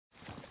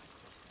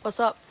What's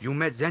up? You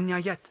met Xenia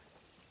yet?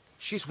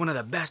 She's one of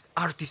the best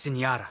artists in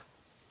Yara.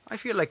 I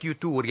feel like you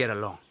two would get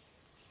along.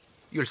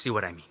 You'll see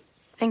what I mean.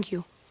 Thank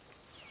you.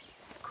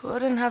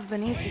 Couldn't have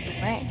been easy to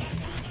paint.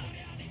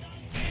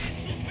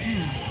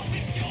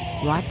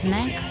 What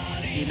next?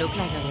 You look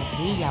like a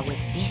guerrilla with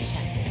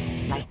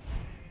vision. Like...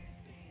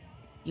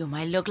 You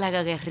might look like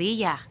a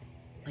guerrilla,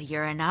 but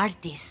you're an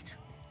artist.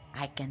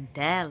 I can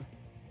tell.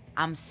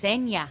 I'm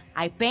Xenia.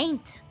 I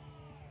paint.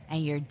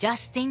 And you're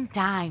just in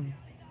time.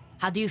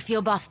 How do you feel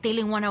about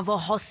stealing one of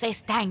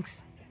Jose's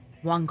tanks?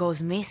 One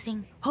goes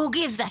missing. Who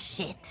gives a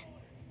shit?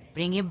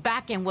 Bring it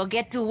back and we'll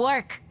get to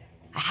work.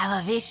 I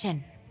have a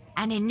vision,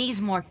 and it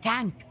needs more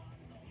tank.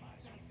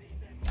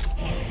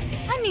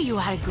 I knew you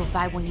had a good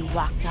vibe when you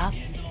walked up.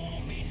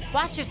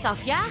 Watch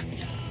yourself, yeah?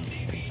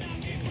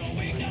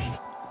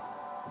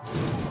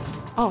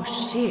 Oh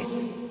shit.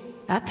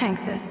 That tank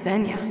says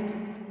Xenia.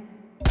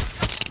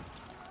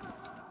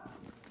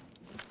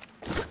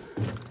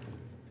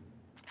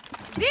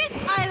 This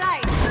I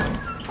like!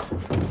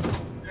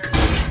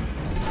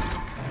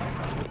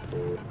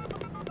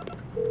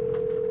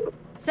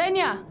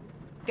 Xenia!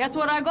 Guess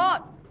what I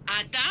got?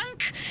 A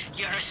tank?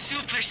 You're a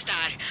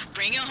superstar.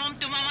 Bring it home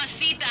to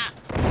Mamacita.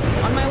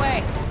 On my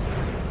way.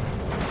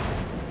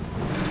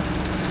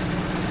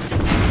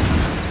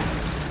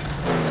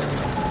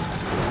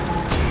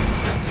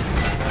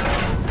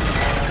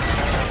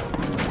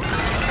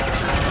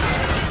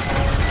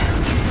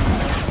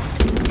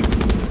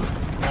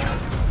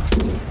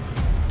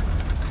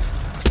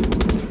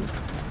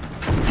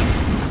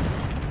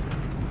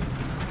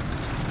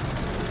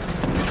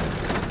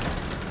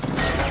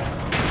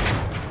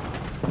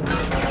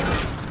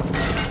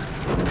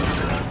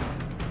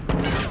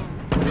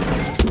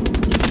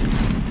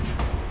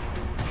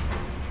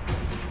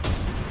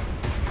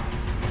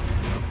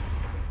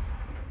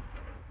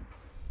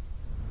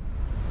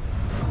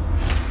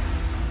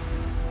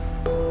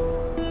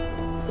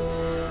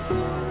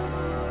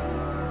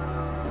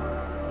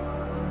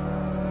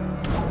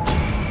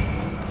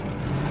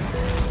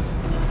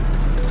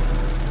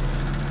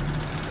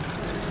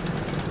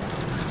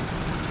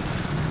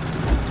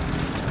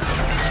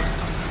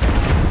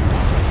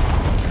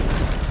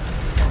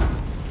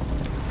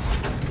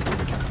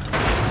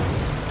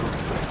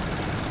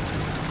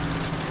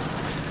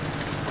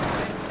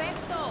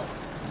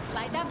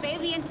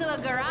 Into the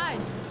garage.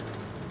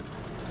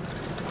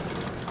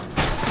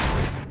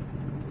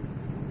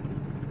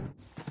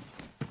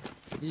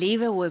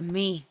 Leave it with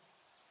me.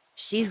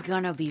 She's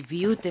gonna be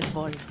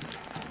beautiful.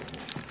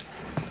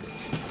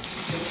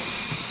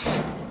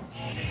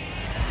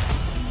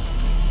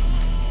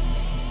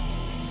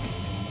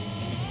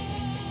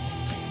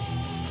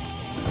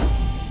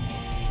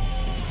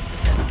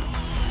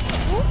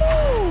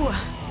 Ooh!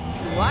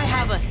 I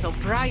have a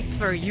surprise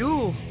for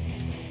you.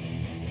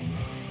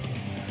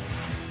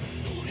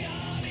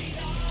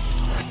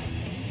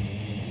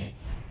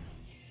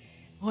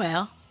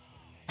 Well,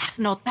 that's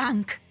no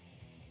tank.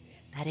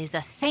 That is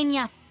a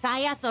Xenia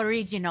Sayas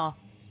original.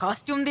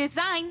 Costume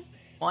design.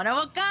 One of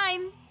a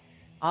kind.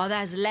 All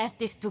that's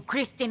left is to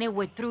christen it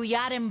with true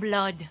Yaran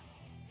blood.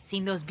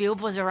 Seen those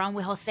billboards around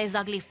with Jose's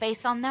ugly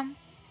face on them?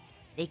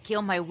 They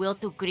kill my will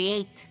to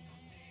create.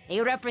 They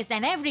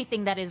represent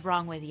everything that is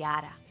wrong with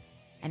Yara.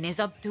 And it's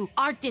up to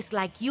artists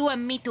like you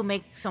and me to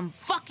make some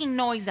fucking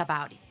noise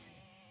about it.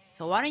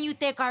 So why don't you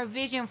take our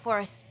vision for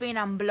a spin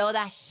and blow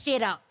that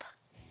shit up?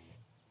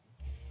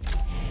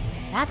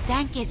 That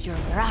tank is your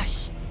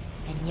brush,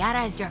 and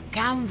Yara is your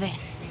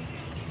canvas.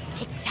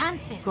 Take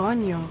chances.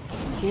 Coño,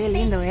 qué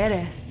lindo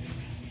eres.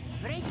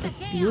 It's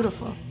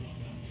beautiful.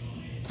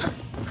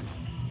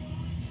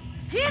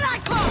 Here I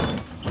come!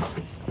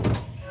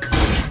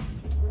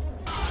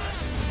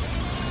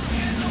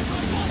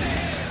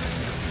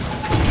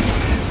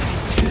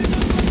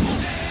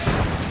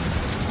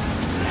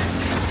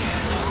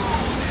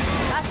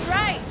 That's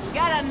right.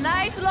 Got a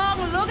nice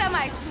long look at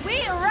my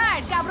sweet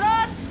ride,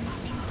 cabrón.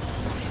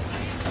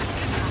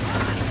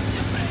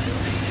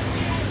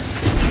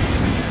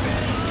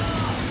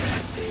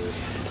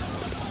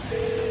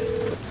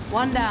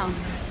 One down.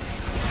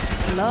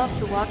 Love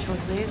to watch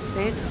Jose's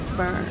face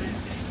burn.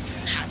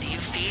 How do you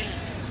feel?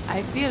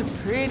 I feel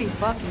pretty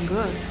fucking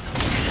good.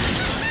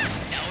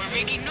 Now we're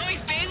making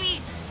noise, baby!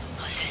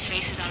 Jose's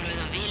face is all over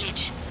the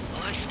village.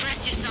 Oh,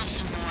 express yourself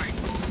some more.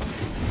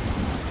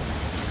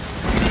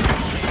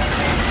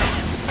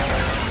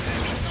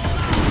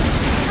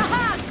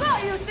 Haha!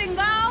 Got you,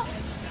 Singo!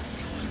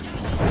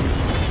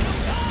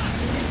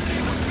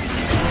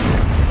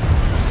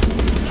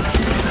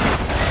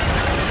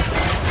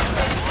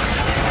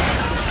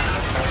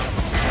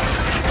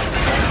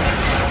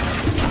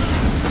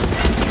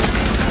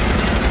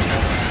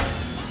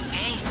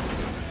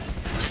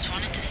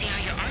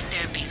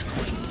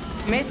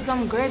 Made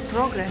some great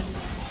progress.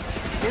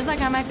 Feels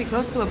like I might be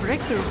close to a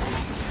breakthrough.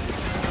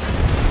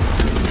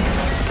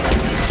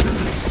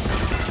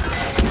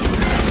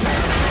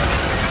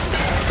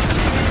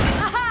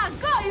 Haha!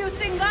 Got you,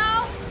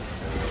 Singo!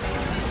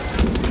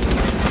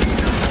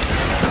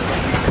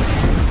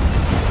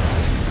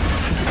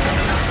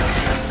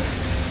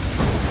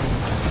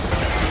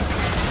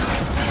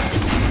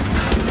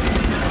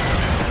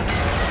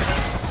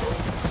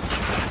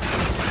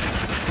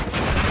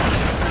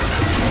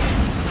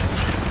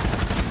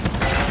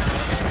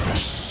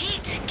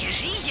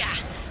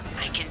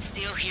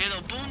 still hear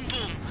the boom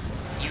boom.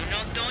 You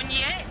not done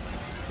yet?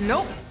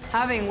 Nope.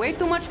 Having way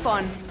too much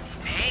fun.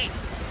 Hey,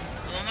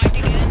 who am I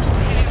to get in the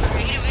way of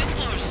creative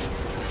impulse?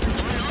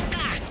 No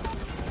loca.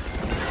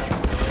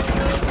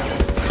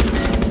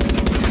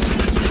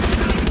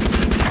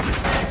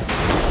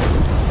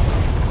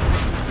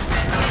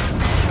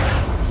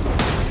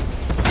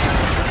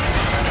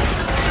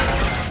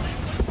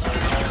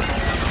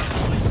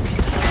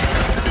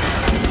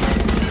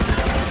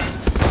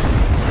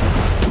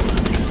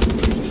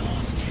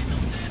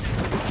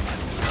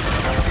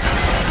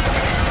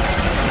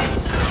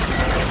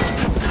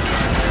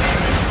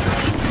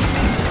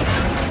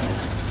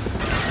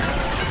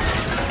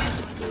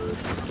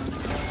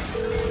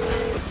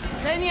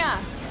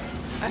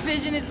 Our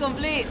vision is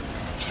complete.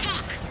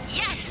 Fuck,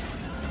 yes!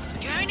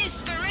 You're an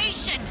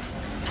inspiration!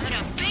 I'm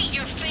gonna beat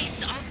your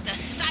face off the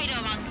side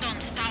of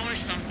Anton's tower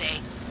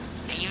someday.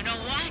 And you know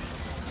what?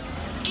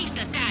 Keep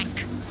the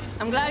tank.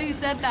 I'm glad you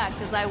said that,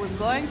 because I was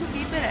going to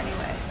keep it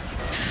anyway.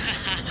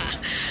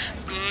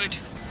 Good.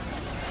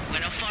 I'm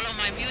gonna follow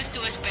my muse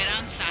to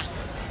Esperanza.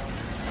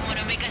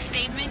 Wanna make a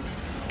statement?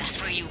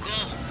 That's where you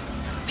go.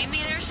 Meet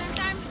me there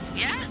sometime,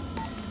 yeah?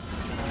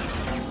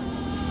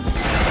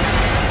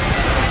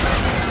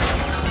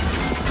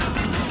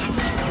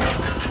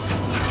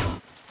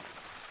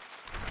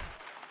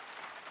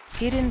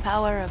 Hidden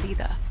power of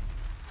Ida.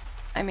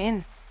 I'm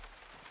in.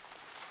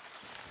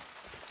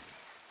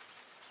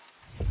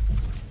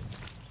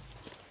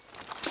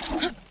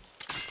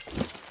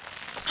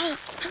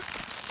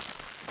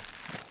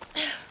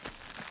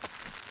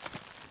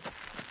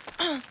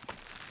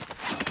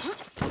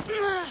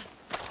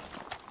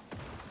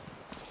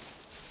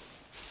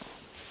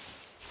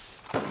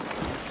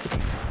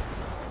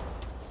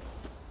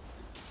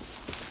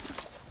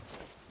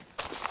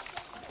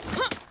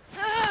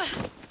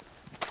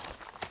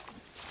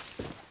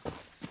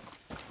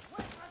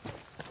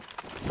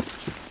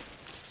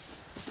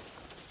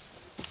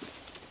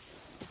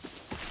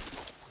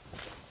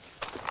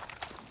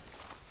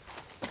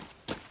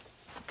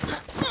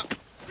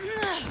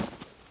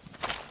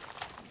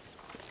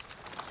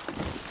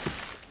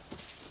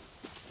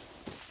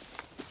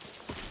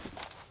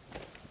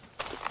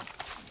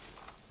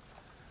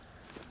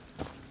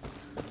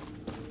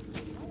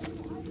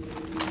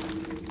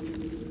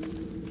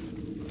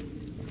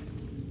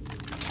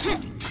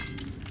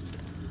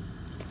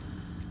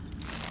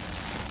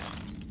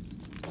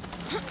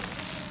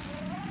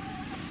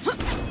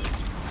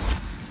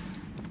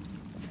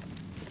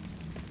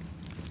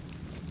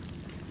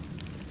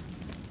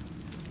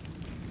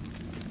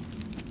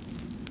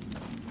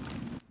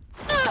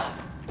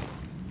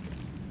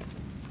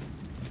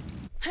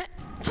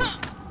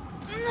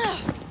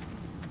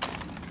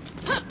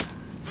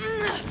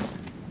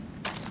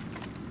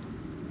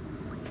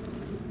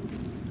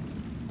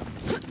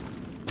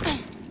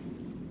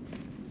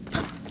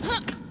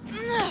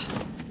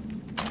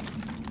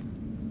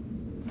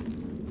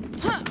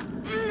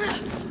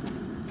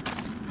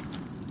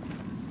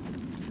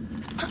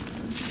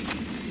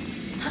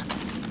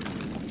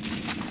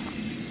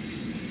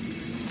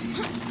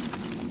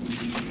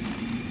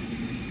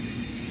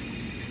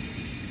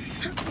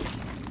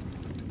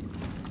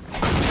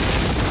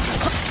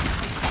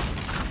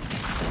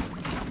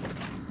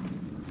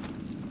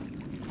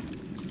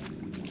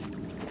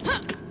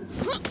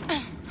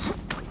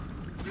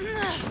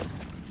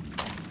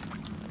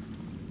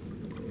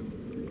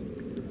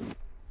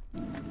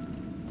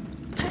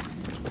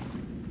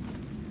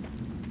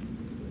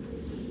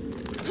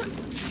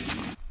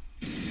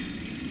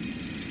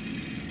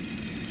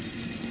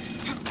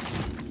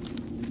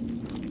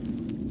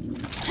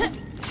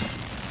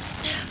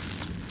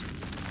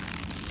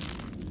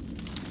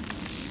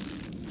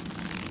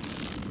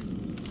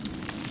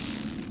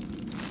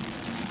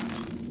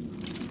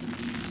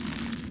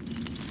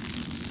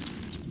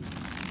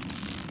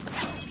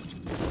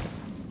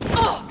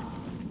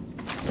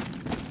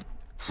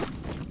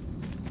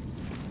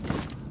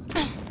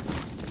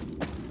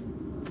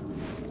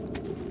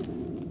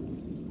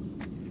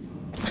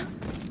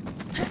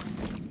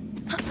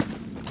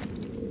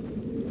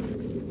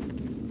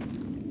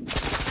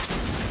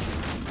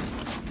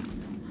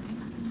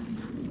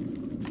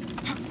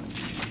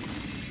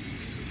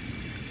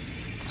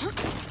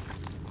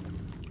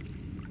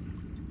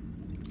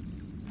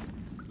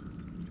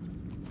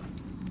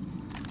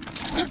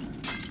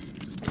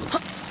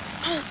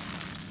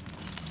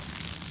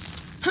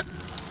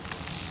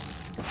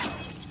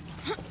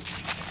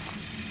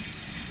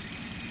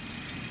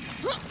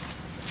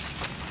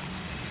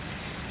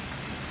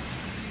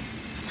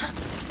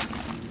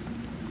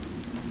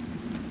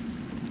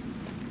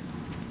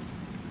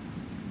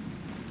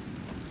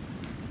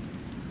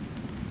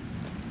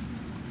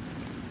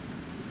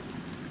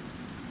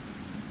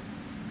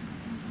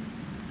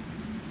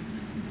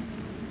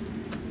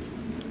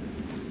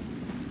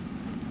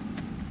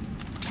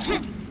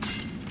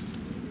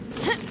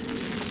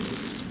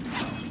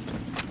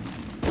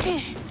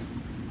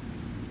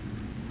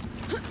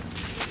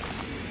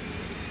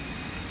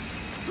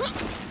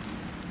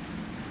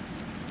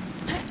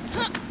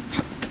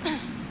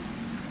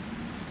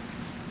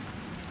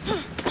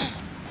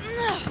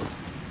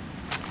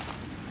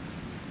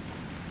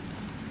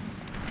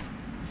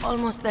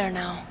 Almost there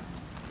now.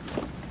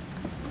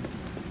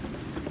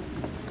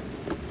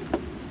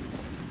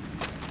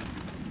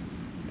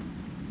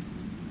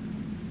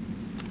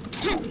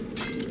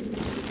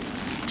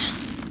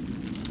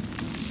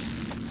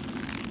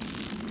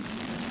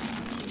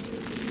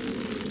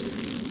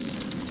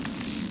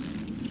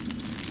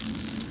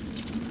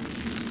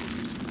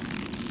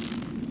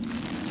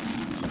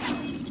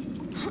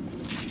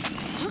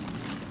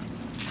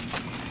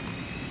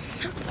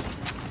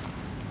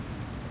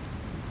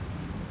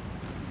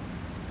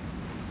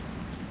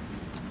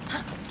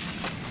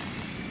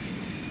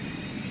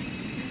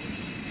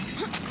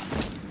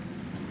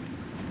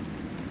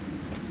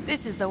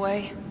 This is the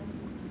way.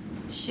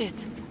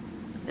 Shit.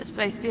 This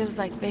place feels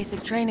like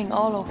basic training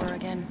all over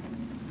again.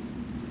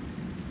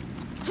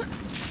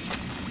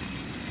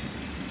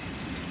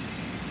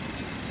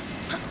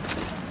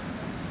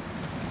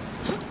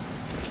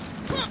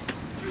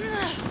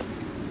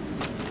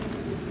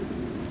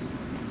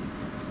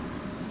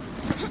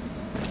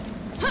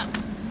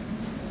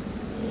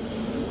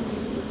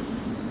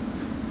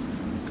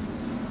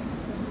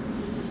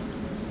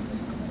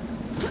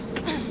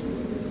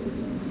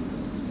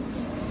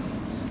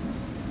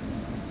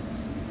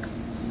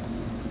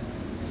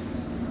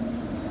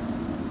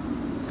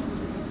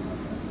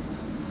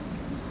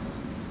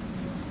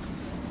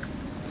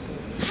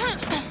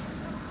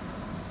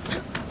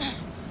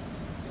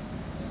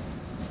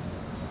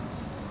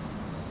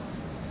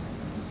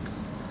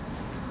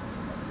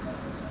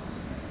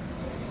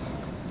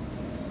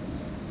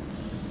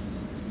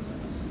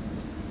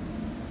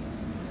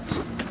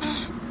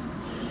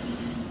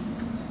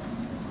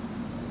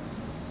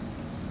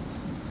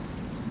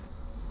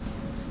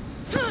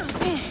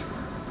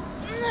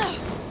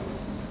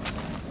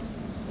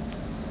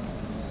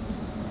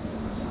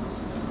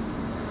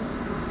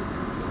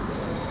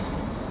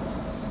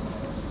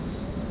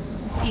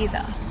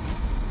 Ida.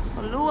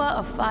 Olua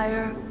of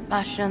fire,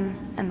 passion,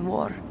 and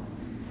war.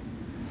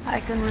 I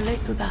can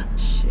relate to that.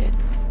 Shit.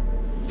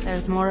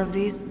 There's more of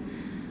these.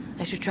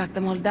 I should track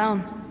them all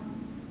down.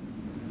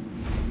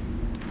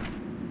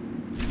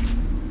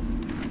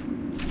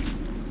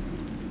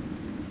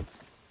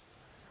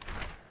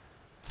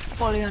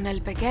 Napoleon El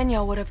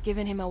Pequeno would have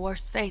given him a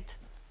worse fate.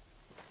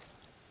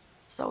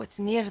 So it's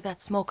near that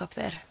smoke up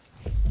there.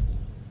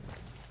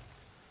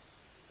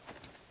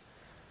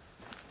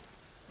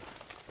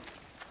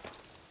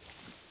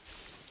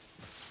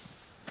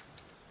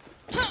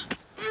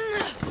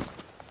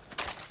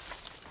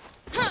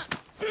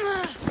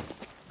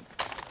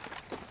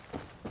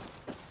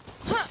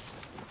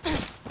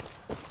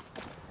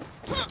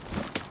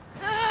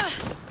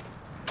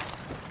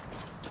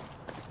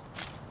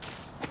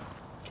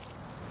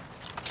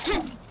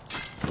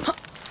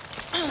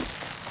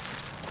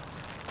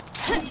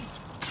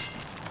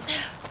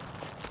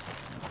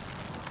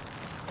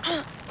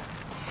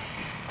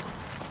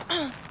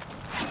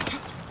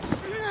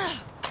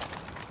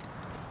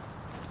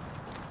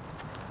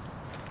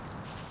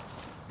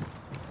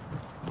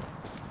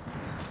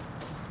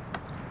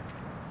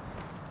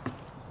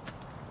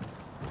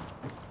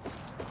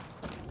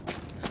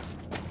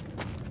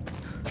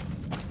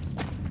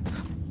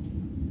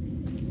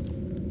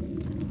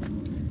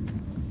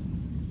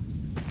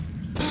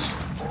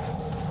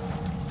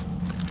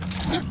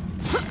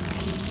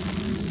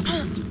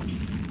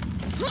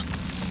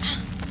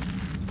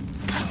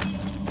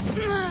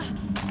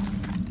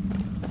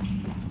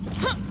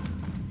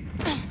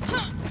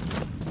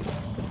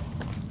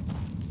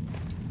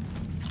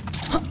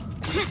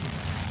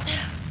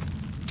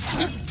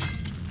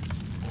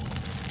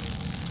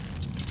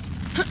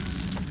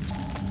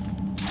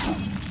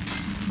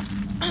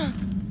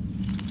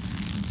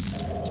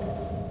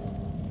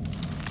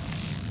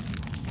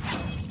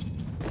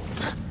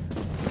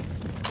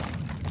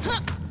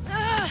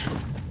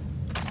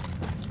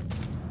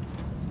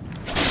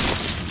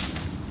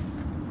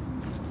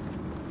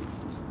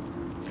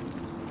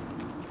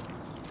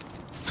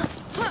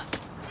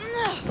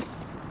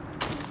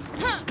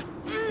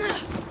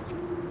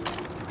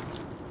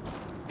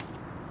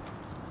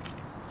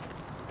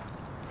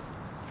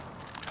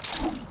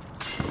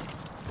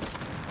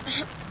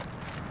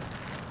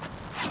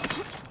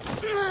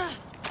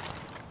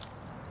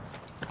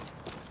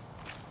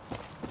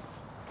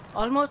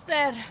 Almost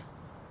there.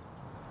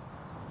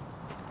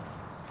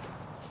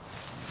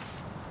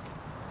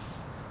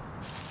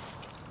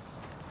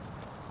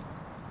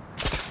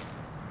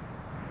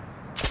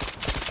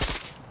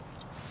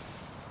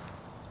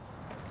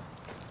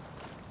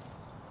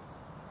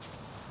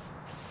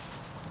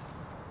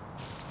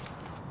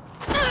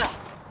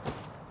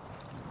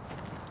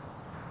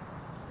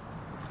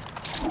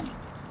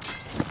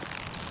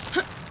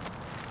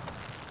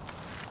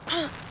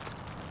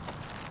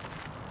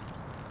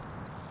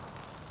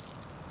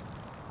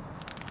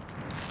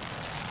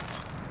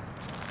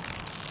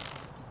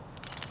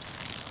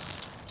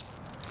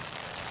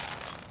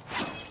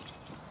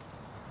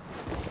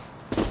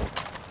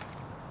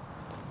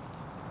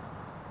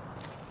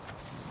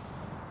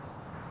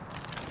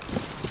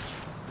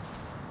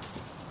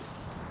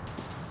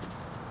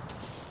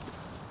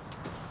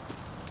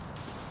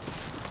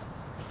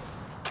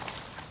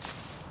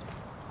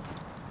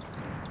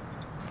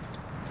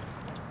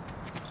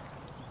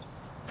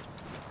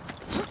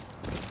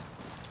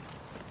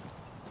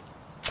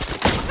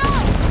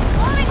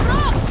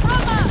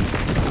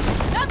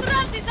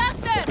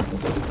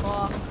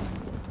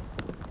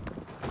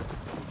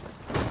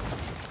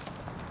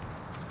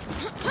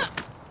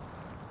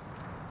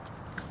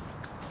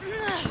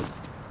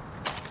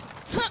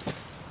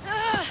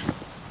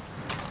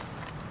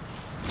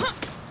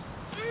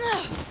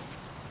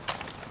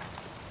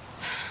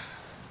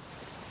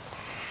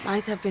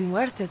 Might have been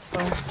worth it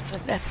for the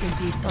rest in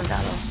peace,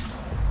 soldado.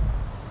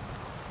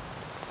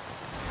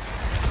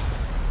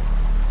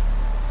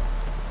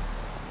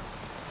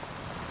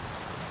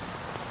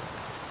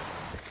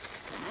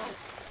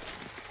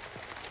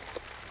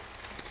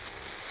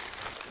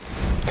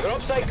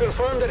 Drop site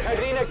confirmed at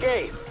Jardina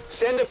Cave.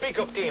 Send a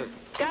pickup team.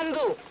 Can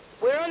do.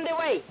 We're on the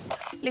way.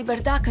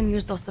 Libertad can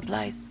use those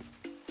supplies.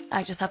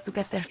 I just have to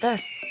get there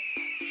first.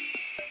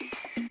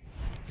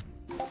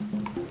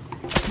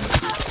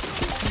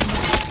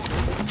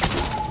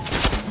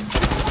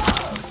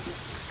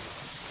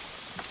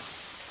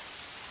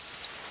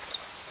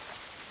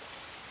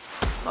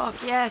 Fuck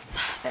yes,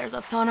 there's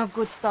a ton of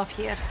good stuff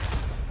here.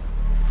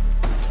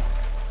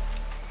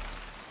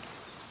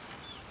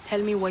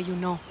 Tell me what you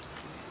know.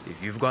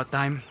 If you've got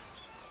time,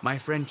 my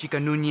friend Chica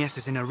Nunez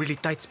is in a really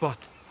tight spot.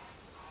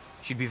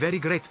 She'd be very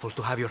grateful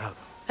to have your help.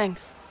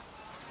 Thanks.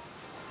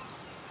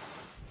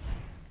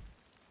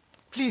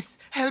 Please,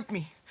 help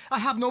me. I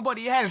have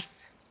nobody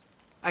else.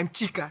 I'm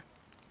Chica.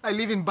 I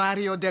live in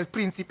Barrio del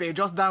Principe,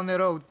 just down the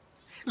road.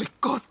 Le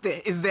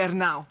Coste is there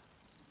now.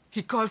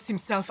 He calls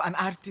himself an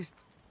artist,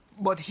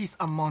 but he's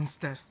a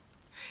monster.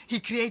 He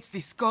creates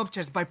these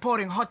sculptures by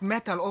pouring hot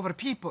metal over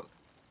people.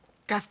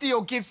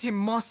 Castillo gives him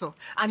muscle,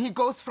 and he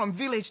goes from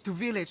village to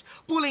village,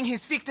 pulling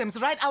his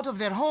victims right out of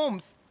their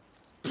homes.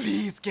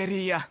 Please,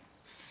 guerrilla.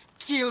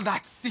 Kill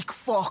that sick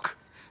fuck.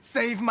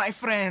 Save my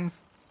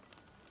friends.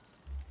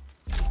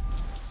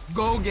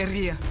 Go,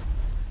 guerrilla.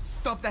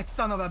 Stop that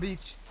son of a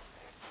bitch.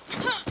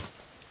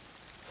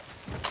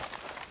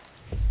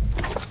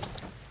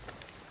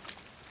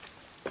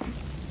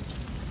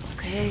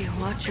 Okay,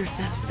 watch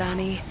yourself,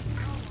 Danny.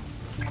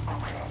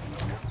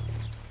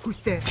 Who's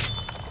there?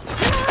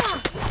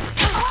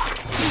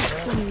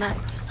 Good night.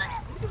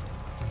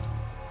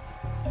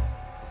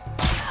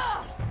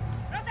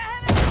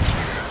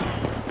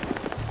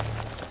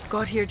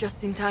 Got here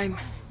just in time.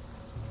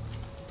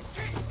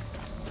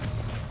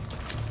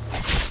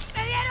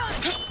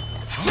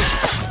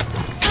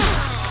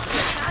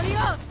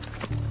 Adios!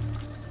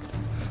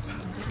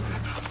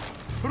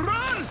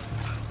 Run!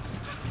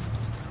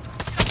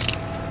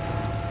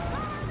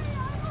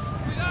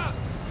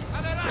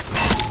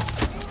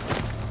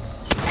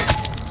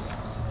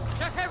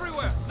 Check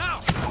everywhere, now!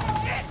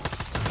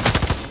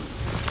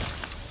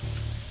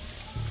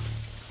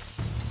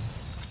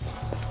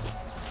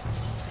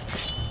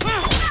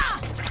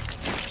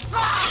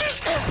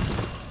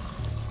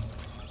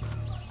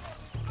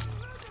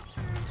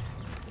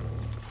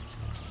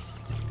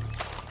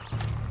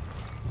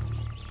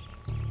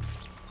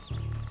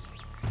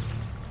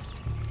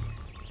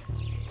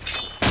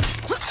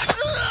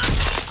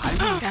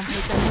 Can't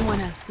hurt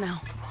anyone else now.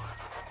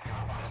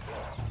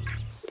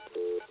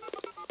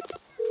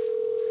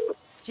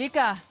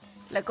 Chica,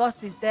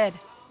 Lacoste is dead.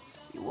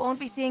 You won't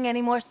be seeing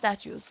any more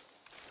statues.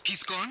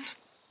 He's gone?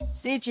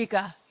 See,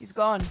 Chica, he's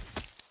gone.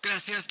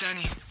 Gracias,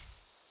 Danny.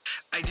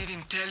 I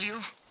didn't tell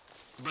you,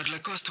 but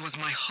Lacoste was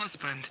my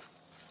husband.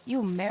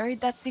 You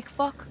married that sick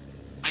fuck?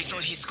 I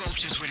thought his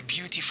sculptures were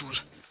beautiful.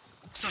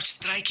 Such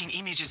striking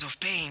images of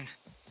pain.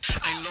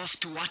 I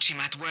loved to watch him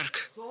at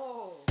work.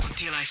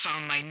 Until I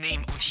found my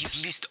name on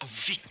his list of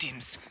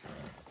victims.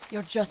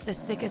 You're just as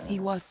sick as he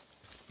was.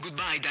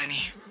 Goodbye,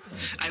 Danny.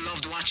 I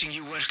loved watching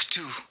you work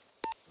too.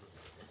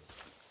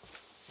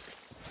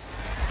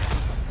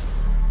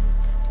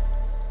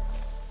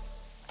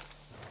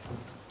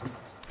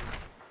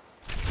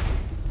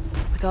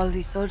 With all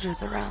these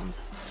soldiers around,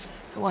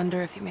 I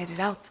wonder if he made it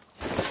out.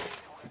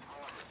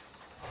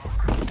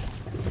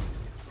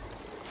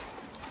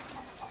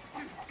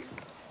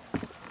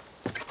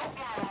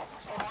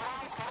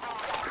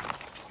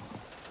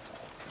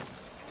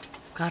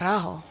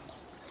 Carajo.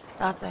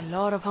 That's a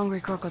lot of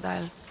hungry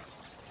crocodiles.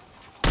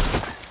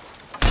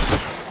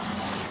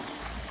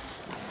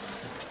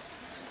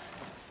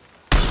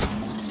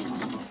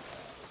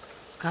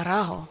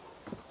 Carajo.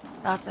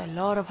 That's a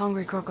lot of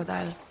hungry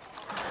crocodiles.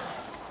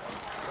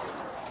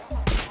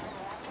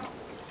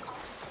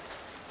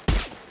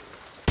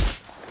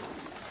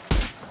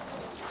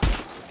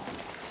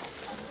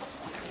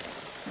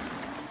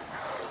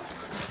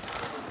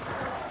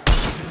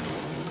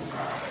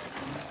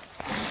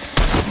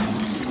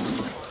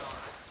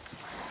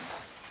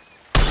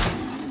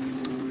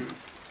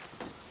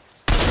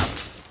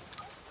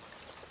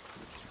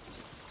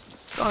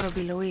 Gotta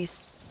be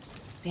Luis.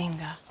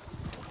 Venga.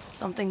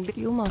 Something big.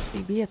 You must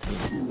be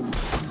Beatriz.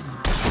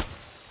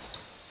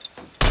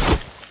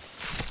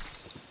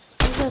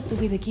 This has to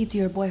be the key to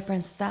your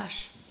boyfriend's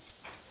stash.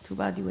 Too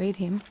bad you ate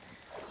him.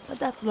 But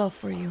that's love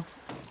for you.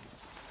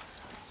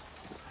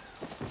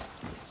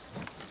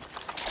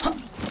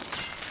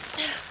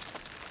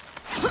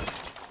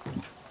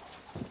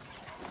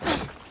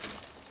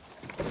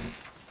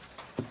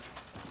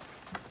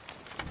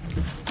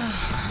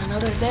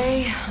 Another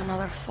day,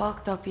 another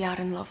fucked up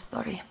Yaren love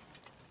story.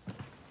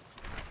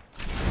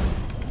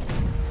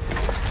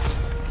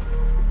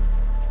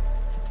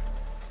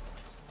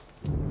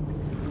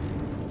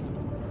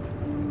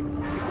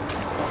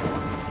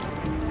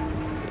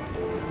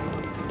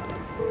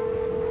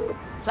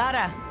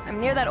 Lara,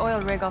 I'm near that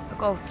oil rig off the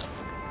coast.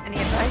 Any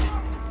advice?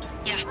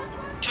 Yeah,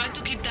 try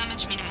to keep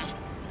damage minimal.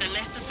 The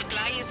less the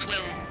supply is,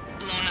 well,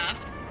 blown up,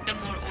 the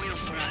more oil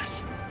for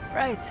us.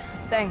 Right,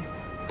 thanks.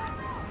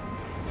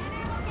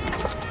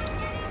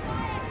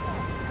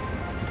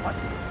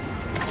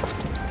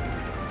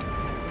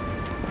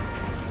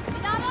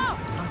 Cuidado!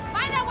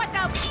 Find out what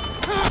the...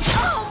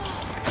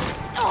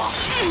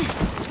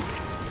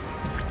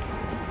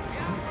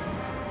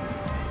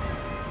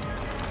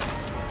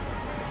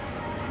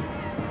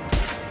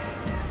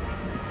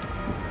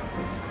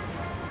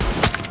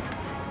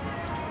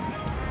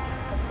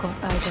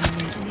 Got eyes on an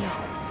engineer.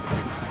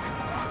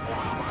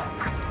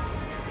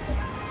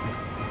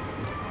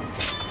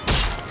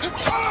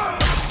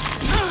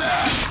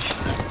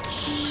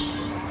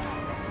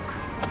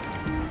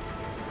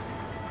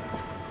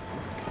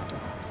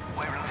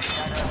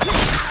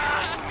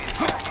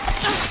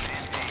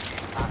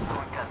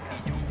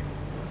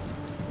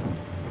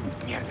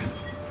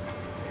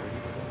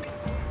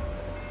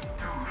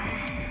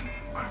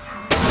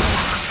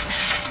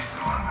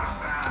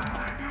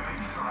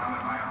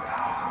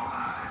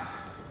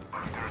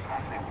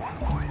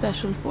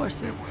 Special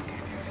forces.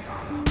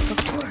 Of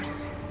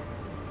course.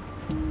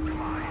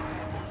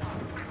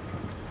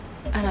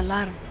 An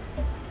alarm.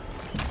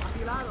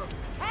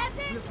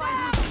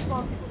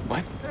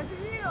 What?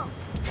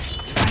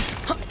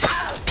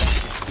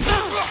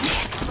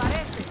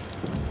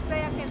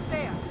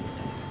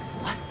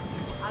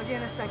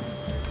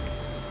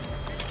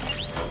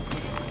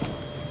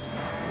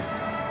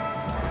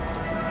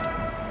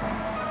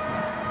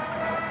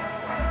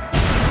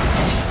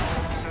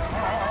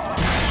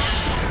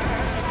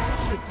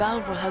 This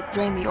valve will help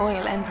drain the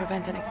oil and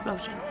prevent an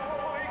explosion.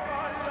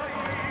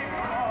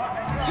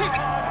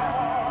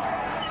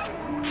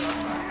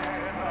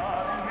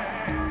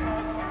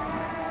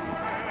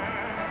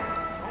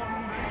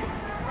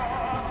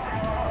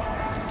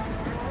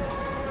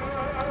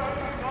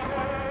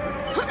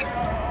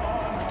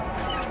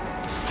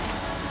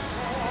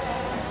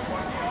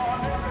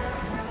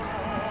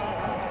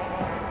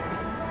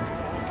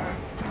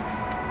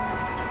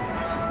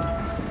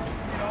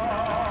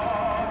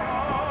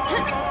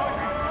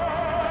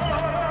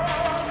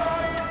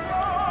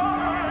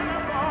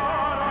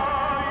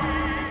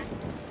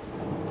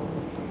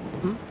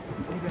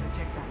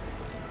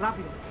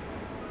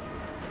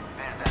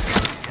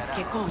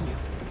 ¿Qué coño?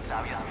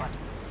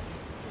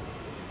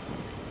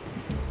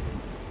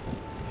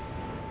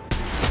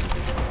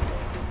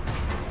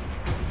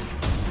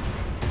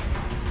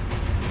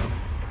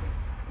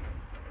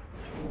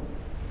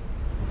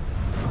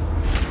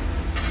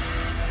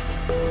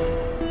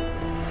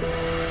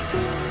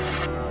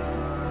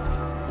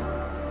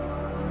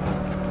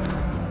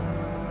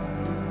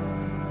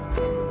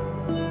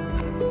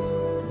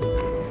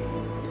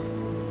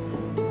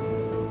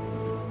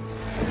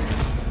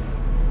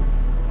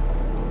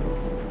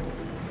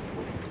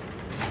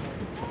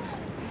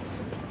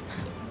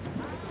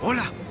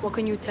 Hola! What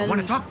can you tell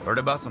Wanna me? talk? Heard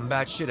about some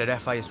bad shit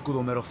at FI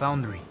Escudo Metal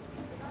Foundry.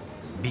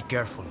 Be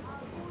careful.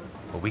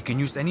 But we can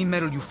use any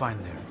metal you find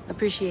there.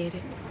 Appreciate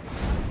it.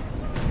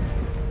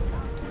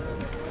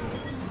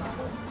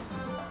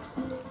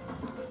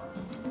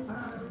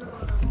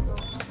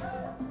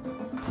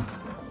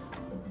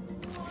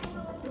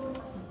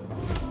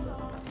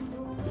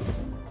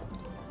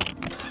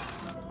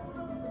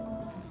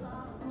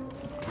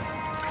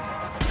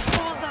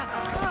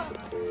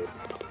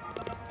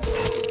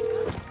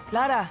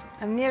 Lara,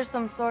 I'm near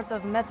some sort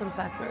of metal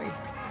factory.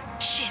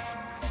 Shit,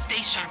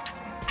 stay sharp.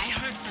 I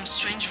heard some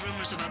strange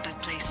rumors about that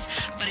place,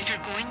 but if you're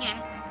going in,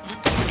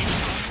 look for any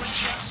convoy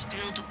trucks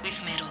filled with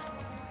metal.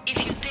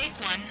 If you take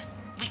one,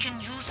 we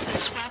can use the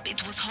scrap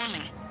it was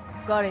hauling.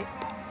 Got it.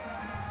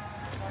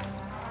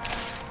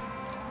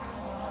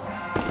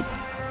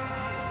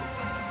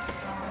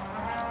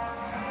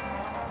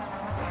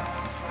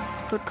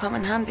 Could come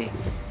in handy.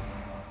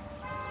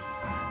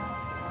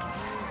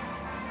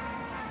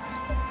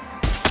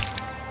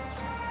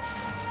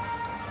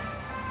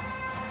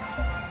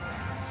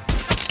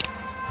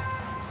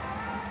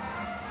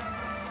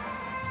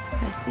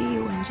 I see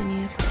you,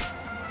 engineer.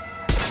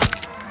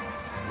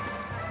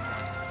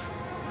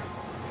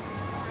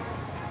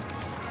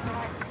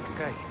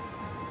 Ok.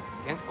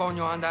 ¿Quién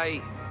coño anda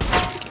ahí?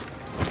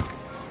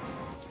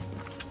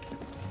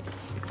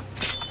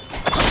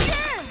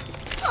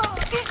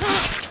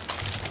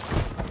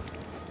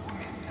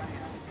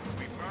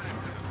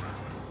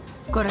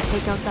 Gotta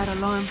take out that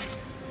alarm.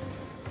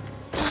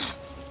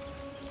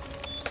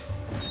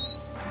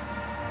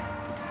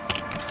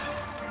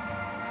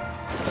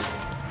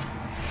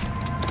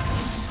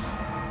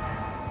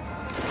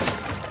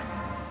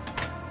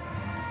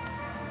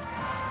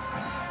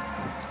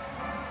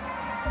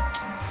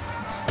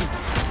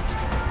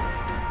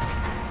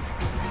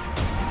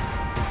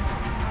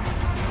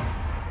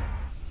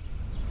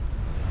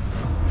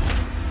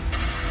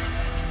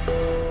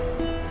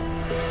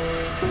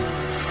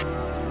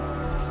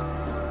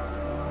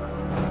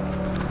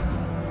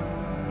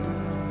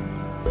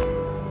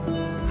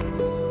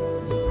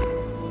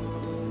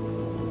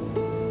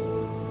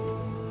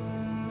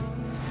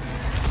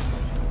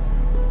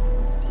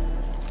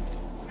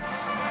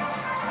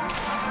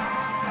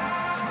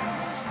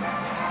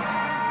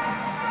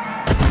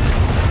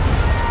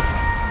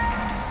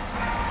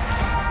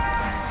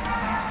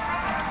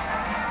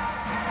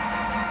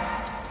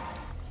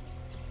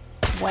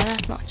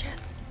 Buenas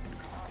noches.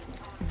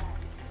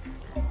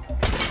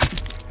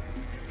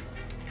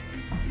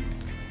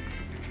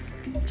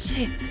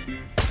 Shit.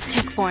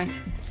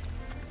 Checkpoint.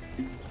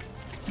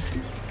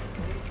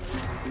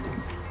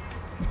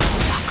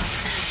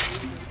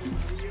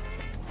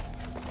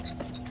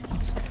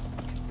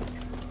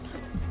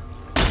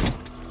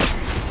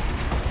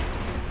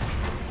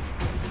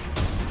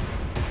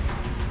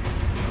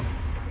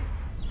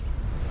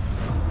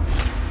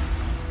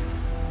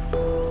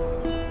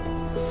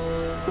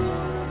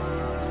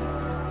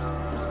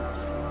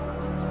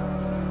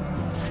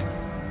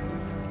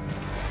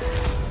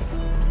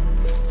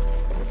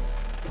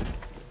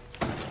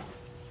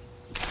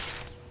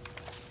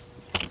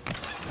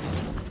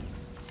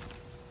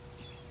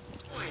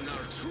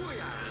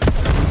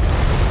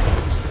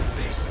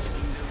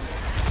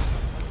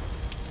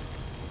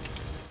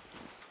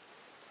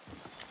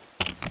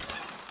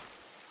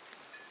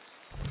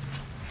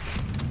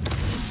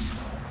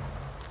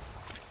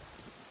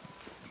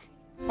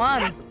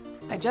 Juan,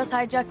 I just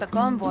hijacked the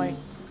convoy.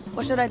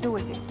 What should I do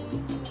with it?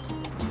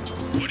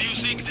 What do you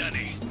think,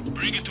 Danny?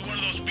 Bring it to one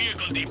of those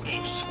vehicle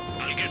depots.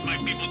 I'll get my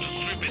people to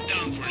strip it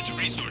down for its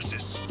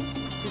resources.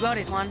 You got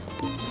it, Juan.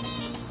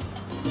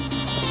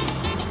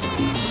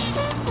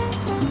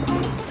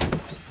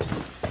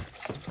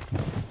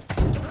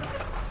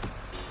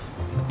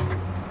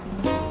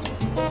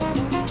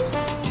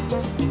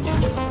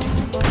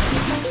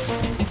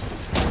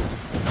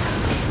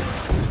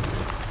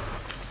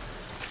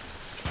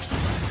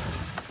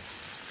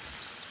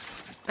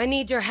 I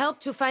need your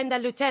help to find the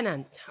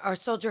lieutenant. Our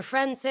soldier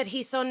friend said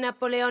he's on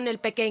Napoleon El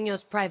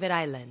Pequeño's private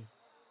island.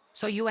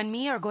 So you and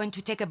me are going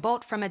to take a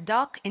boat from a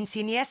dock in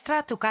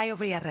Siniestra to Cayo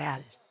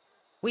Villarreal.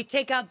 We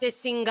take out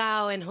this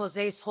Singao and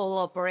Jose's whole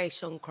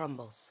operation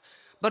crumbles.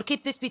 But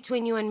keep this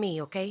between you and me,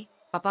 okay?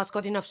 Papa's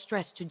got enough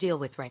stress to deal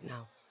with right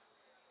now.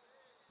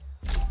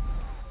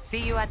 See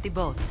you at the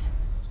boat.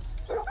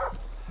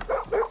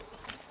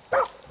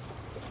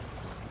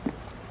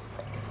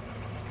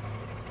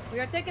 We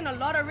are taking a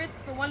lot of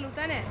risks for one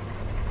lieutenant.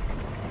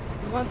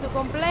 You want to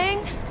complain?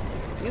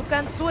 You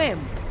can't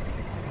swim.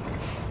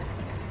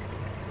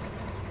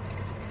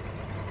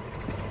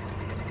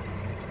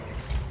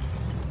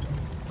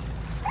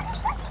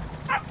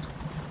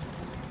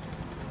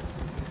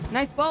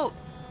 Nice boat.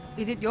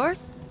 Is it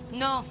yours?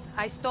 No,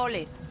 I stole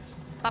it.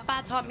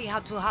 Papa taught me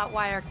how to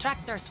hotwire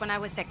tractors when I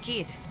was a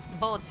kid.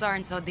 Boats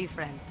aren't so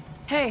different.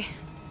 Hey,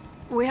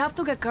 we have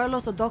to get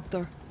Carlos a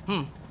doctor.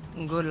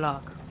 Good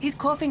luck. He's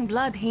coughing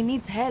blood. He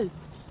needs help.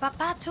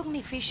 Papa took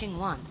me fishing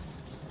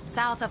once,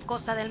 south of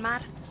Costa del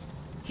Mar.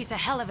 He's a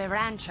hell of a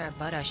rancher,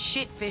 but a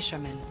shit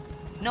fisherman.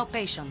 No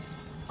patience.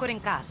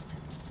 Couldn't cast.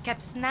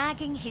 Kept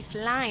snagging his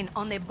line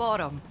on the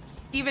bottom.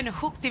 Even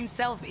hooked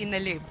himself in the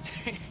lip.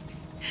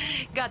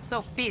 Got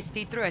so pissed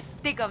he threw a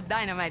stick of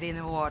dynamite in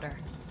the water.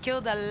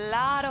 Killed a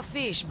lot of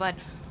fish, but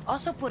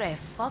also put a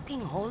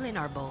fucking hole in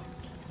our boat.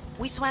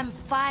 We swam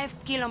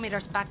 5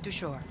 kilometers back to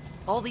shore.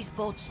 All these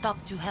boats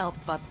stopped to help,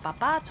 but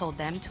Papa told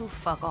them to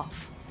fuck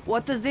off.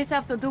 What does this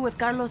have to do with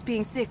Carlos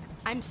being sick?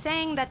 I'm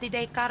saying that the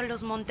day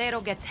Carlos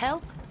Montero gets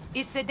help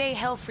is the day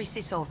hell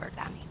freezes over,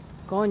 Danny.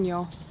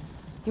 Coño.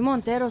 You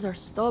Monteros are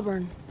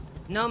stubborn.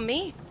 Not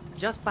me,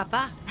 just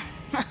Papa.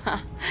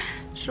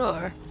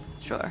 Sure.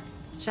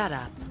 Shut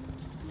up.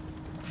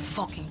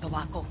 Fucking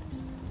tobacco.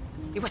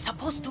 It was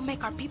supposed to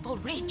make our people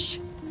rich.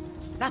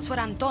 That's what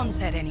Anton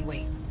said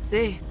anyway.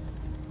 See.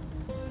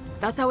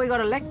 That's how we got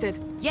elected.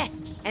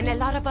 Yes, and a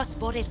lot of us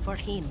voted for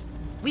him.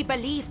 We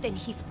believed in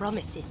his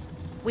promises.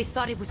 We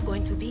thought it was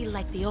going to be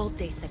like the old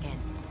days again.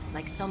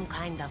 Like some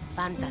kind of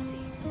fantasy.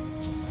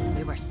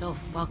 We were so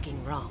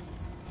fucking wrong.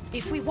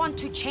 If we want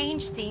to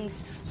change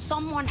things,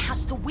 someone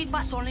has to whip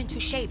us all into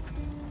shape.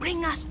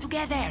 Bring us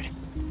together.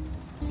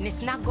 And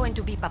it's not going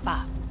to be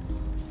Papa.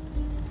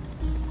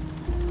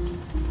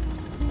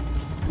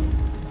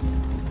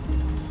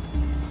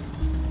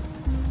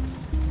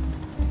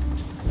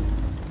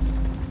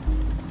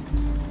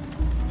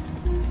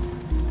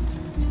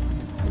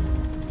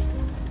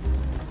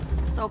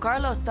 So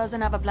Carlos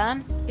doesn't have a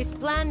plan? His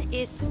plan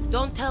is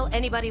don't tell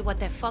anybody what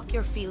the fuck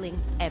you're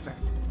feeling, ever.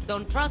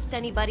 Don't trust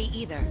anybody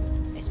either,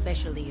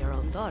 especially your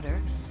own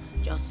daughter.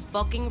 Just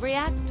fucking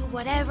react to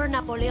whatever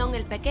Napoleon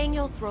El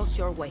Pequeno throws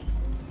your way.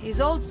 He's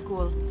old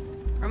school.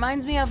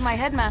 Reminds me of my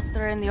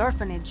headmaster in the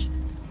orphanage.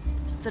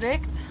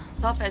 Strict,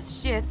 tough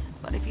as shit,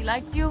 but if he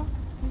liked you,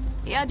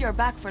 he had your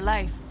back for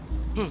life.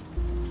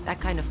 That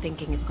kind of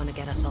thinking is gonna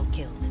get us all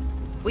killed.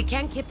 We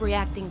can't keep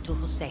reacting to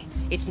Jose.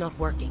 It's not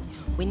working.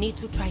 We need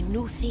to try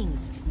new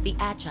things, be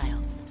agile,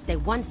 stay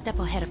one step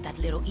ahead of that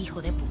little hijo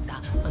de puta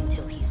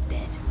until he's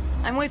dead.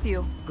 I'm with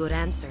you. Good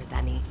answer,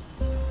 Danny.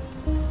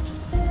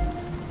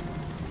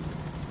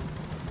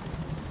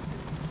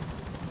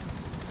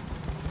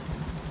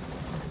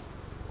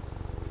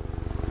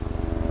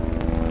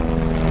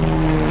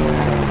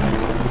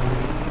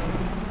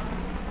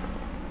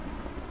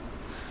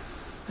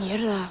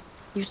 Mierda,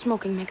 you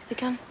smoking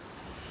Mexican?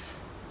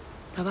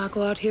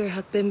 Tobacco out here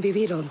has been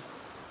vivido.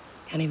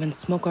 Can't even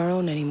smoke our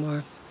own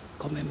anymore.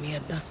 Come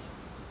mierdas.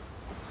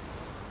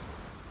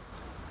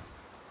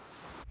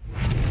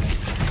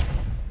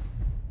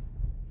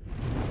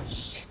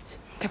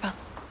 ¿Qué pasa?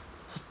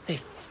 Jose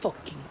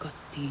fucking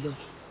Castillo.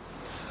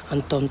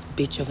 Anton's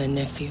bitch of a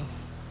nephew.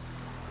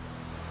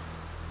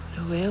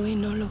 Lo veo y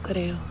no lo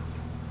creo.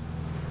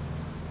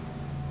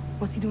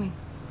 What's he doing?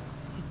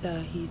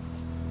 He's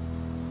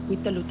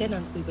with the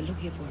lieutenant we were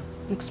looking for.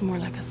 Looks more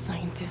like a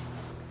scientist.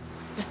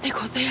 Let's take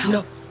Jose out.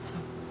 No.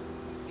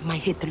 You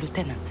might hit the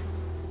lieutenant.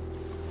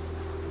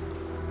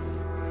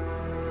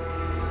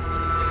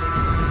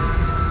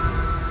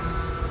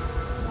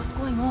 What's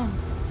going on?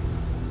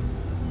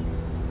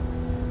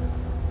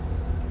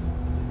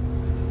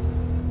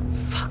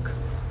 Fuck.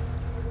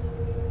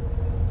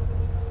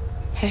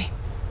 Hey,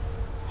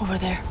 over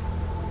there.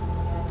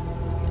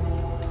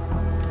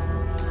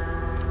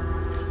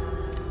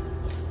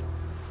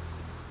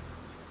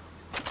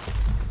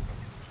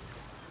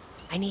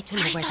 I need to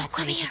know where that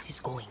scientist is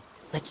going.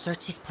 Let's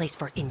search his place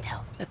for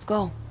intel. Let's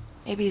go.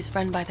 Maybe his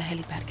friend by the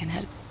helipad can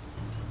help.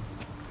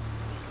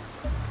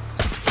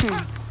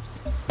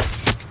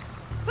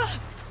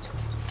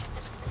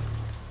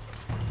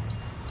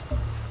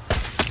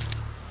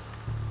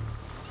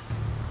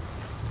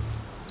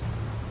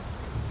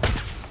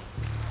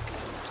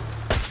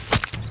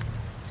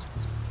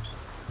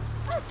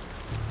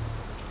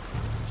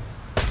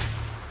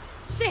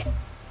 Shit!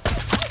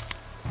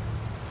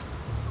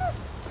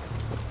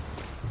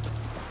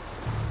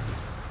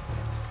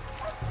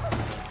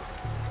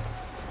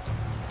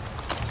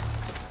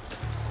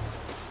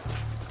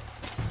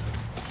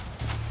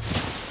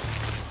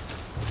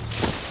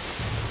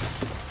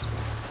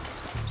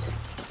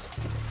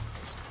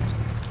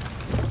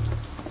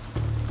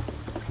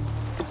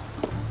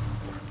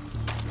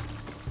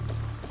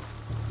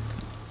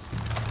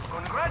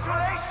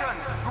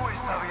 Congratulations,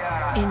 tourist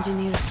Triada.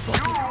 Engineer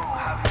spotted. You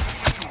have been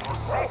to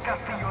Jose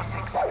Castillo's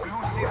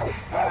exclusive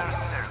inner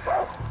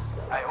circle.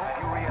 I hope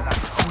you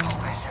realize how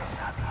special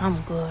that is. I'm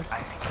good. I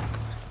think.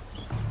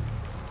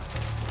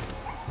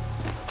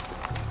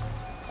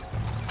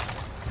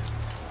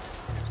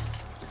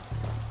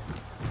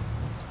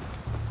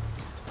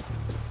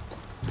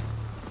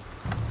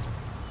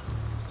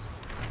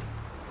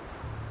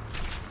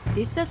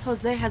 This says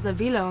Jose has a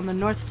villa on the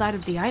north side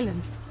of the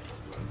island.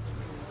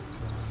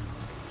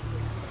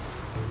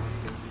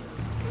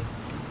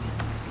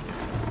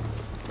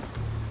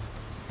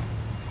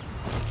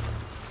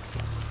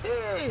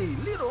 Hey,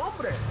 little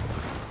hombre.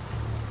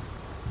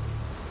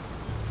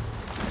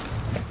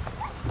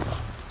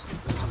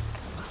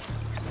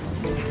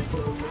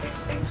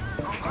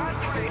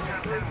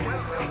 Congratulations and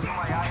welcome to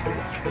my island.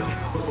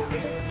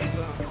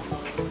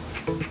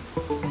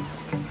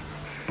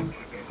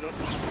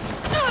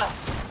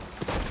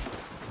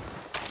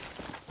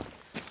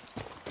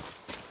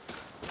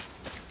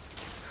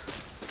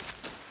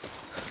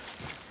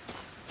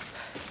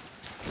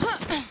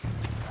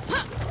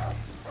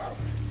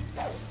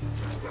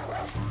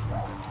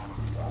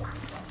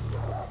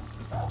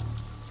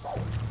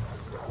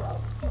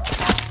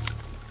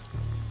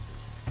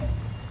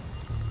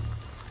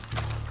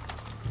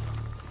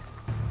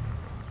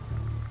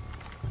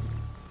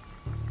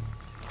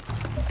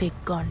 Big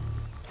gun.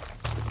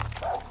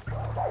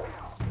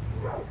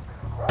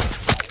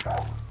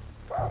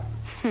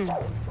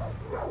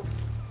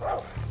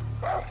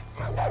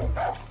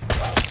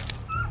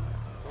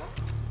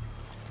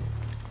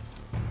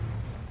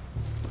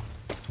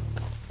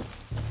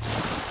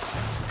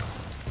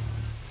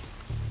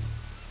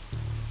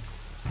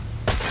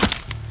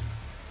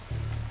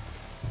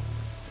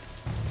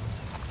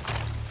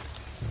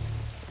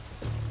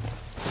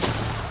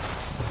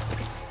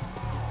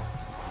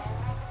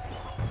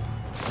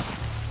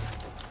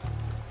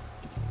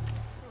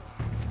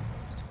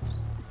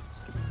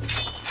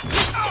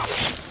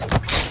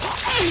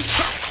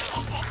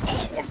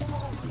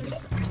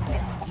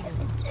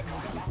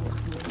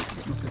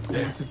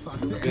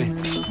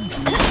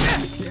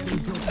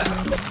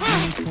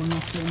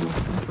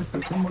 Pues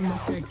hacemos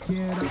lo que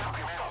quieras.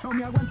 No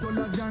me aguanto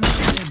las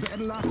ganas de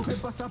verla. Me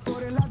pasa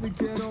por el lado y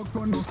quiero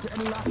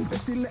conocerla.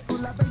 Decirle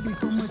hola baby,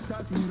 ¿cómo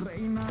estás mi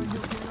reina?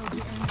 Yo quiero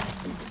que...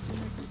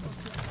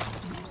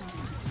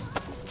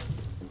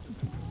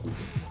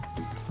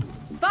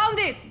 Found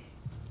it!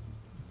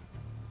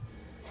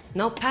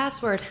 No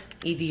password,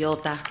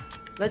 idiota.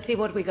 Let's see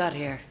what we got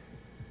here.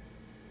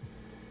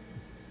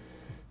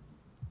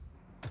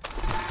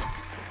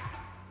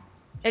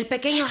 El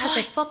Pequeno has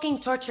a fucking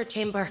torture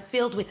chamber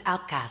filled with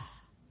outcasts.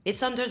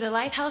 It's under the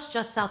lighthouse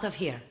just south of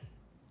here.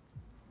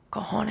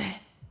 Cojones.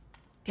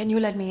 Can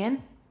you let me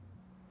in?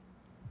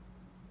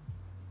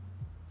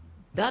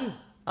 Done.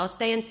 I'll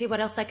stay and see what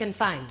else I can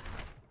find.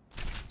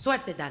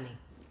 Suerte, Danny.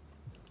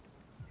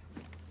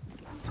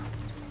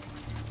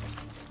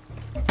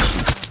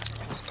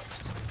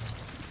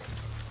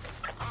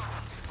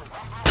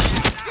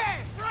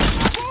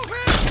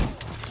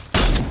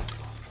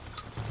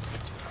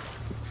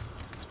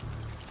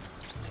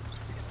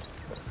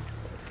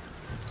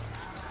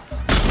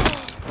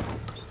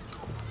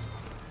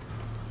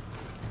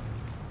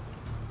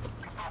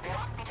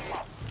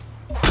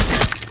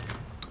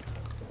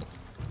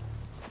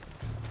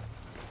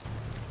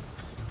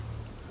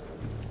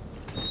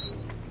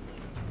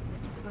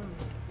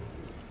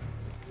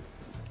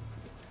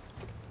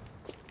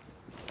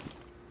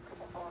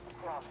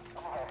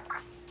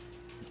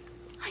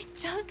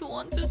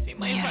 want to see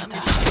my family.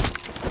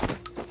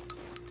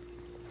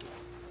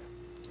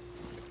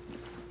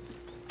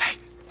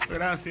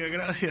 Gracias,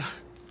 gracias.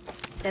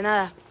 De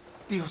nada.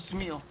 Dios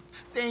mío,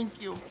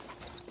 thank you.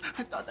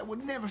 I thought I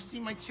would never see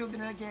my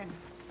children again.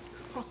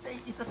 Jose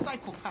is a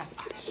psychopath.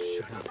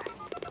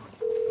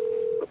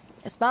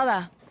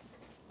 Espada.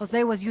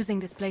 Jose was using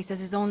this place as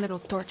his own little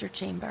torture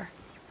chamber.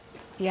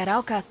 He had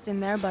outcasts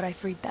in there, but I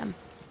freed them.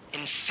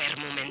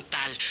 Enfermo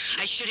mental.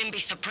 I shouldn't be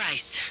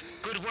surprised.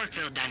 Good work,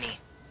 though, Danny.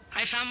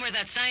 I found where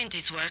that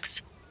scientist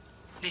works.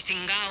 The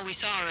Singao we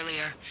saw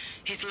earlier.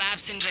 His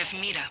lab's in Ref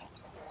Mira.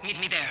 Meet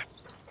me there.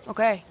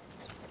 Okay.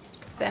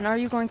 Then are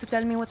you going to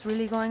tell me what's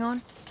really going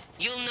on?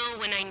 You'll know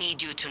when I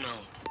need you to know.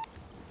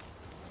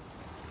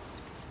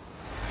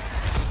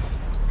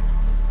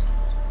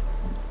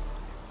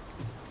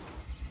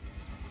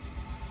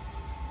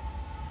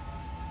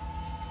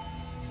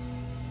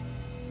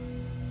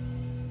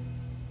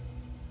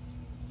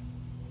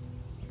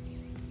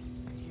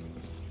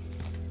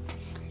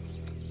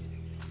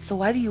 So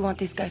why do you want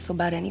this guy so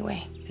bad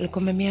anyway? El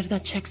come mierda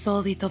checks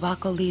all the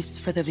tobacco leaves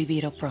for the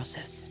viviro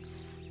process.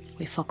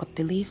 We fuck up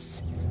the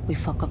leaves, we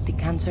fuck up the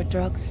cancer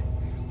drugs,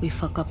 we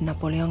fuck up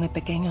Napoleon El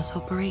Pequeno's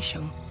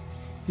operation.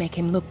 Make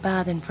him look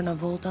bad in front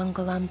of old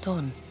Uncle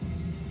Anton.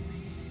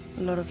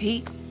 A lot of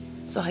heat.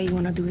 So how you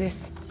wanna do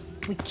this?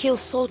 We kill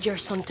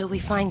soldiers until we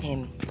find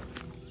him.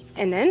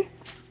 And then?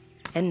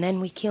 And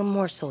then we kill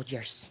more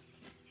soldiers.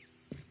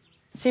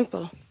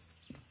 Simple.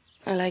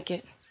 I like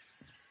it.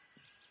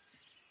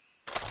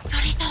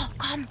 Chorizo,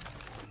 come.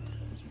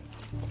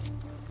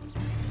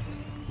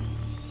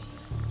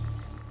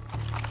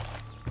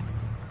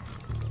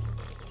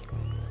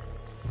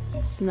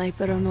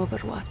 Sniper on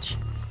Overwatch.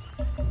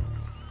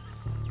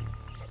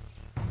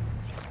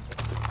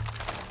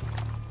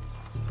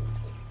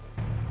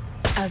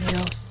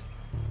 Adios.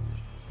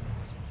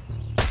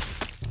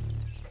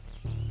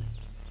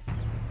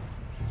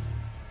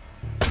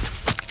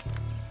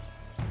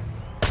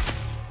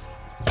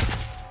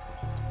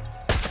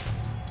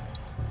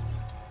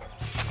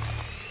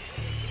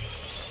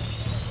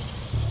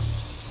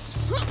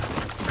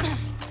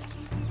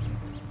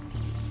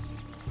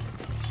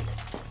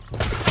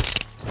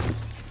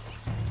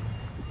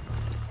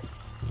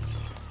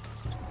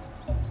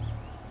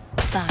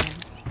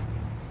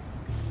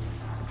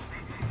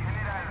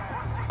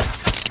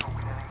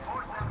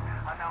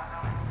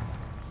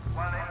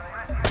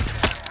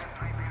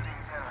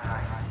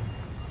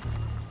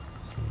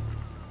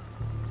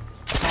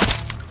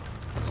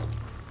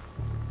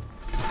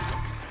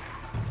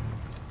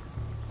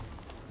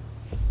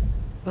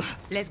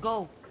 Let's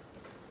go.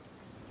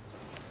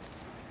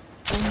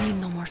 Don't need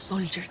no more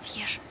soldiers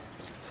here.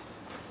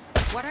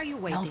 What are you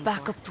waiting No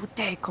backup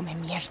today, come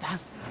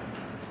mierdas.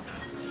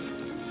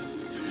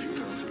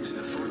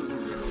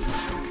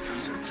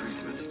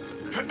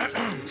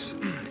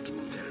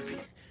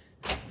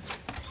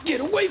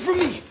 Get away from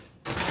me!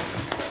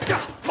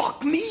 Ah,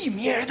 fuck me,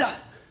 mierda!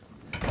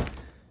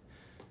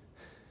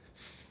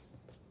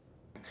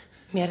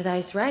 Mierda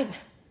is right.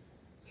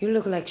 You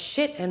look like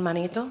shit,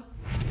 hermanito.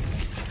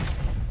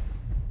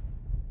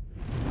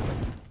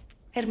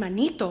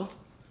 Hermanito?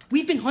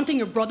 We've been hunting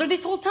your brother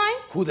this whole time?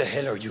 Who the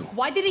hell are you?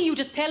 Why didn't you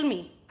just tell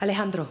me?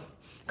 Alejandro,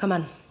 come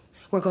on.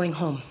 We're going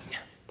home.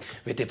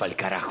 Vete pa'l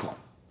carajo.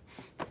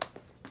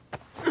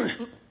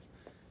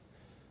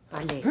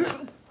 Ale.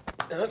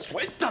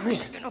 Suéltame.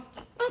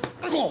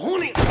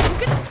 Cojones.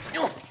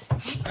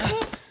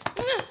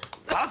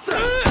 Pasa.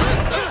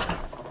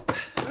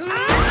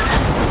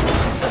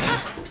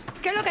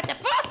 ¿Qué es lo que te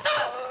pasa?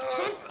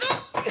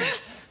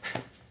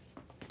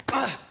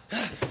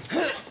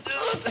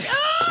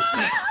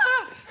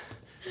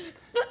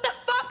 What the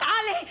fuck,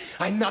 Ale?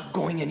 I'm not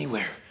going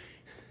anywhere.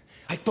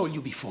 I told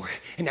you before,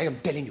 and I am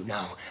telling you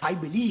now. I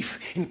believe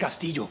in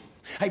Castillo.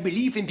 I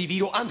believe in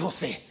Viviro and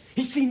Jose.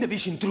 He's seen the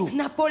vision through.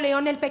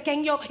 Napoleon El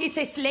Pequeno is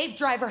a slave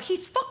driver.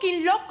 He's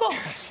fucking loco.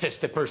 Says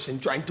the person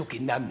trying to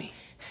kidnap me.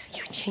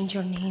 You change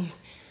your name.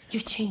 You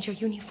change your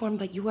uniform,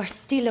 but you are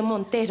still a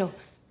Montero.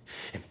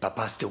 And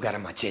Papa still got a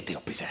machete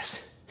up his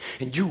ass.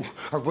 And you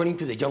are running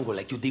to the jungle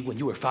like you did when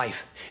you were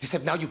 5.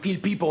 Except now you kill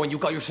people and you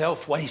call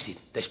yourself, what is it,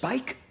 the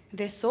Spike?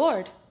 The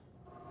sword.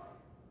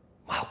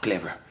 Wow,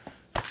 clever.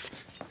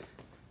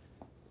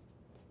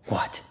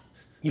 What?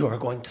 You are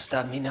going to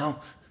stab me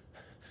now?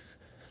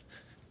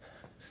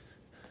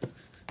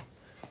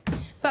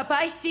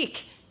 Papa is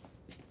sick.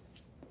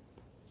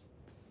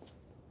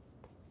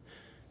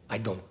 I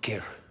don't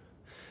care.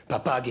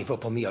 Papa gave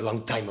up on me a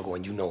long time ago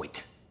and you know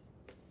it.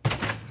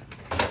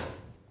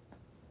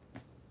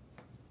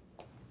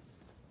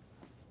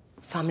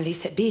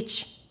 Family's a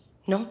bitch,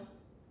 no?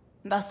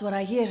 That's what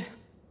I hear.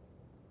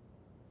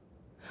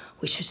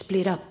 We should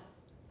split up.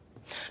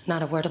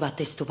 Not a word about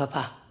this to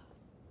Papa.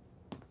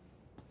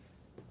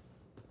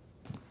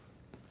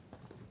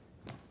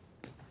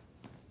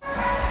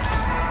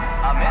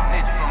 A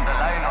message from the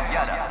Lion of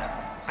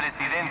Yara,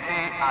 Presidente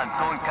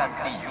Anton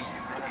Castillo.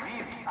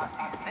 Recibir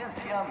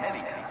asistencia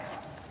médica.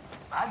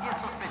 Alguien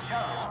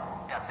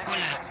sospechado de hacer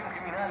una acción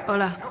criminal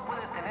Hola. no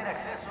puede tener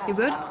acceso You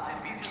good? a los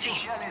servicios Sí.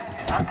 sociales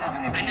antes de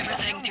una I never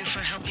thanked you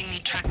for helping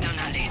me track down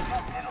Ali.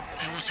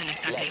 I wasn't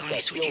exactly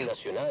honest with you.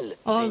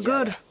 All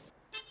good.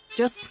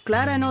 Just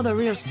glad I know the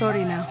real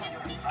story now.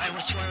 I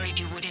was worried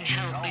you wouldn't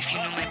help if you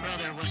knew my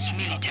brother was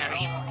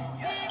military.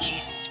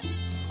 He's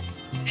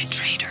a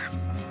traitor.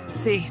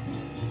 See.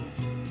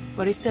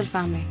 But he's still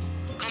family.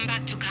 Come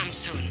back to camp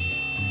soon.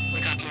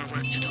 We got more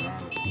work to do.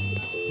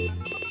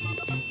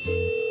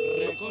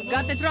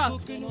 Got the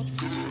truck.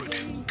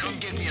 Good. Come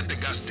get me at the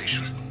gas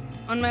station.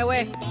 On my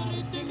way.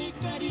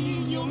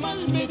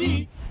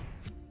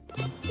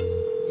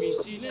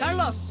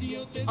 Carlos,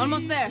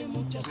 almost there.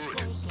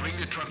 Good. Bring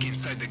the truck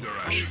inside the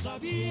garage.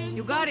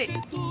 You got it.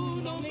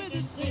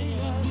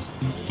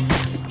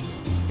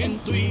 En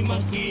tu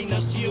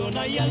imaginación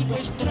hay algo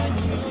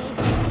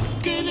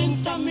extraño que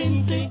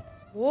lentamente.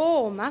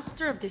 Whoa,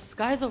 Master of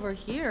Disguise over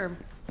here.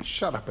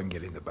 Shut up and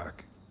get in the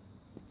back.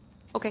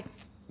 Okay.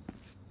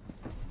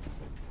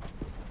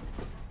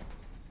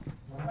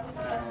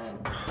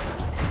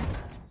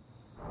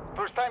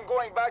 First time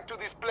going back to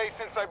this place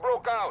since I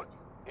broke out.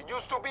 It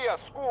used to be a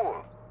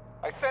school.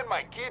 I sent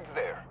my kids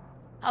there.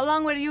 How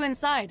long were you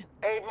inside?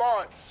 8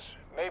 months,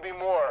 maybe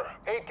more.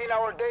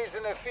 18-hour days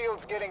in the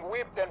fields getting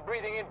whipped and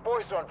breathing in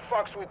poison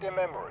fucks with the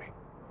memory.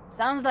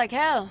 Sounds like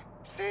hell.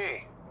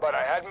 See, but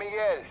I had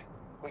Miguel.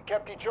 We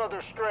kept each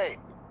other straight.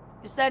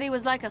 You said he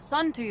was like a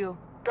son to you.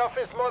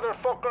 Toughest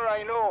motherfucker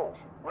I know.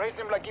 Raised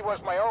him like he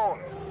was my own.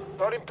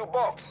 Taught him to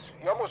box.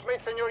 He almost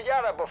made Senor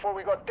Yara before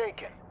we got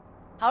taken.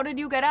 How did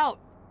you get out?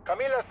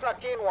 Camila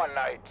snuck in one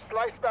night,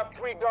 sliced up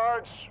 3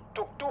 guards,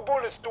 took 2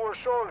 bullets to her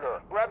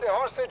shoulder, grabbed a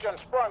hostage and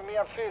sprung me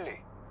and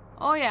Philly.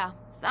 Oh yeah,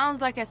 sounds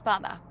like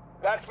Espada.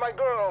 That's my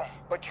girl,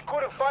 but she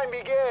couldn't find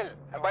Miguel,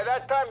 and by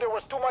that time there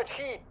was too much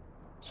heat.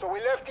 So we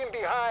left him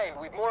behind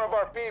with more of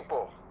our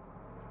people.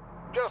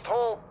 Just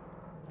hope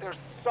there's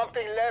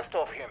something left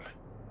of him.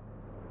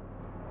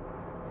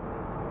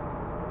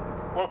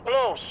 We're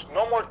close,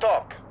 no more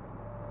talk.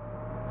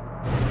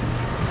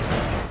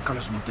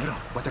 Carlos Montero,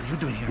 what are you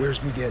doing here?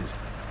 Where's Miguel?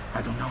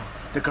 I don't know.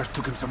 The guards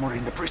took him somewhere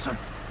in the prison.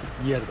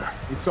 Mierda.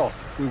 It's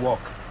off. We walk.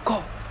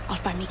 Go. I'll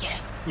find Miguel.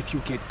 If you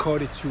get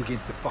caught, it's you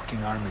against the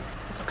fucking army.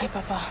 It's okay,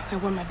 Papa. I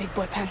wore my big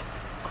boy pants.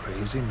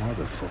 Crazy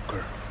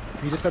motherfucker.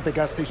 Meet us at the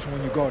gas station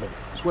when you got him.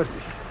 Suerte.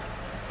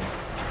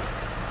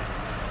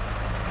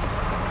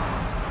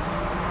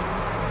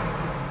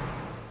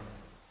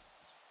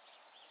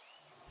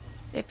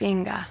 De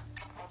pinga.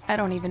 I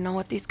don't even know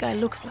what this guy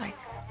looks like.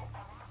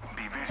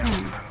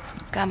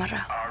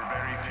 Camera. Our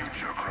very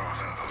future grows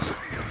in those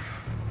fields.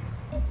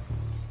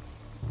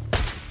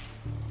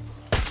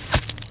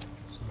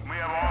 We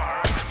have all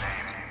heard the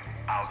name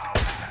Outlaw.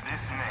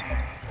 This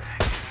name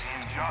is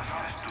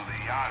injustice to the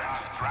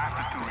Yarans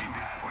drafted to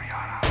rebuild for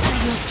Yara.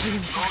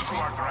 Those who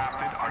are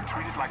drafted are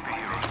treated like the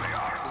heroes they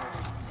are.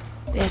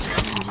 They're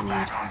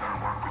back on their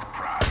work with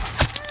pride.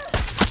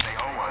 They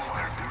owe us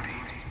their duty,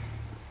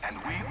 and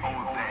we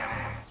owe them.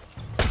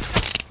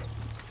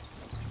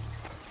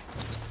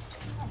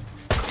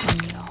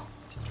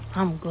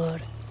 I'm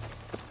good.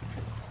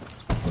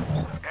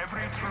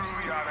 Every true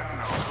Yaran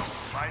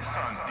knows my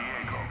son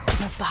Diego.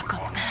 No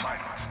backup now. My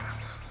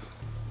footsteps.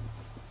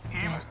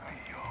 He was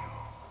Dio.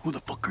 Who the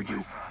fuck are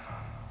you?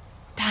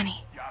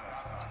 Danny.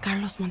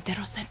 Carlos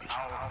Montero sent me.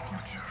 Our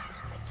future.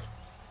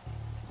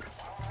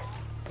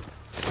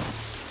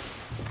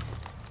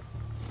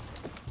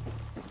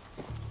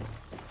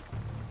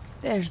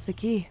 There's the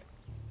key.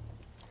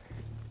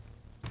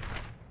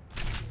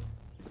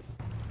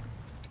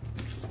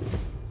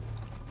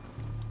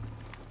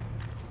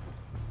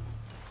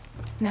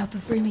 Now to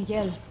free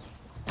Miguel.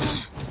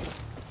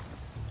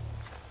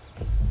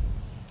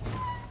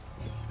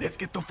 Let's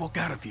get the fuck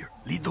out of here.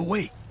 Lead the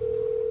way.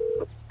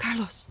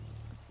 Carlos,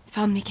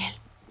 found Miguel.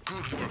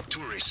 Good work,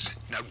 tourists.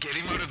 Now get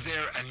him out of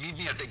there and meet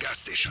me at the gas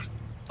station.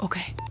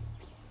 Okay.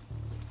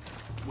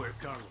 Where's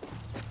Carlos?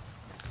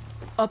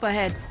 Up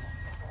ahead.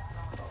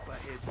 Up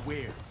ahead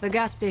where? The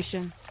gas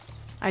station.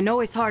 I know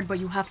it's hard, but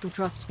you have to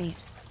trust me.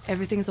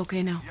 Everything's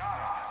okay now.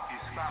 Yara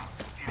is family.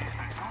 It is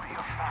the duty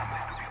of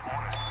family to be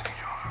honest with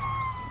each other,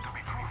 to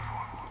be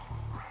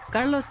truthful.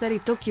 Carlos said he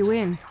took you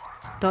in.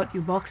 Taught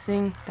you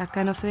boxing, that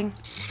kind of thing.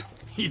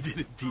 He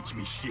didn't teach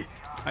me shit.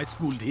 I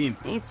schooled him.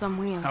 Need some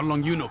wheels. How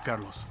long you know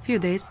Carlos? Few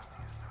days.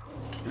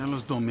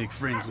 Carlos don't make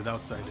friends with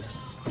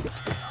outsiders.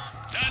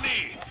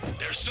 Danny,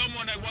 there's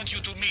someone I want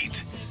you to meet.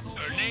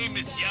 Her name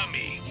is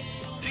Yami.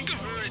 Think of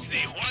her as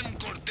the Juan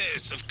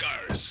Cortez of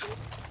cars.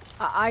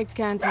 I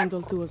can't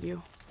handle 2 of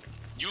you.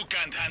 You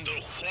can't handle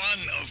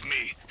Juan of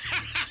me.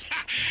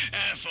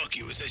 Fuck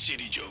you, it's a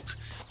shitty joke.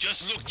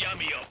 Just look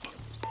Yami up.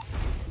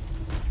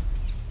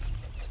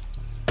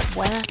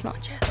 Buenas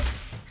noches.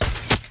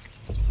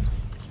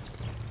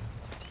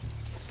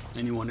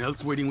 Anyone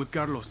else waiting with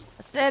Carlos?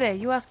 Sere,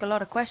 you ask a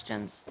lot of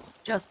questions.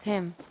 Just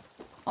him.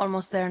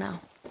 Almost there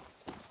now.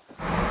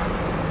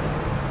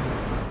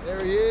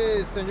 There he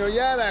is, Senor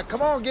Yara.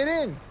 Come on, get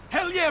in.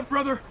 Hell yeah,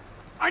 brother!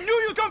 I knew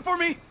you'd come for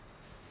me!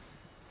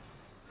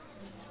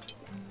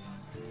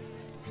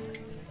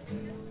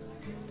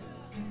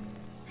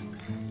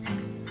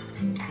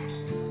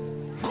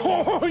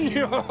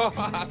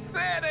 Coño!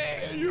 Said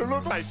it! You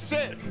look like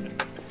shit!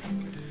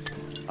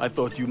 I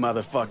thought you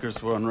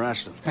motherfuckers were on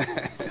rations.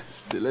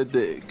 Still a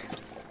dig.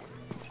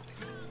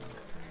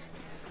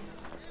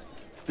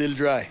 Still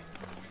dry.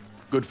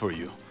 Good for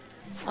you.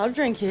 I'll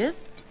drink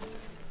his.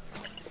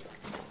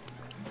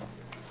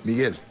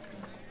 Miguel.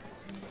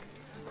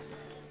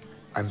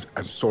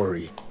 I'm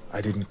sorry.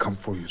 I didn't come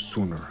for you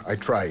sooner. I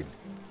tried.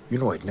 You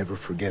know I'd never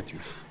forget you.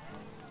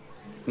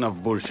 Enough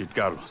bullshit,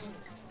 Carlos.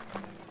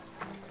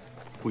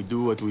 We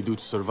do what we do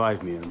to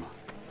survive, mi hermano.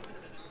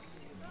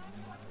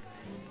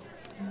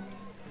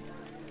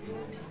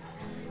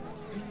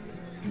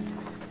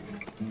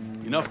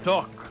 Enough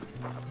talk.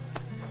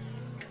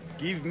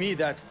 Give me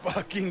that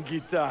fucking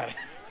guitar.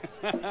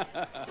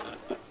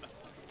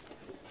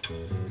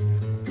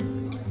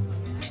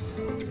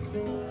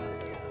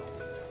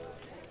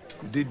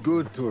 You did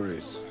good,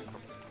 tourist.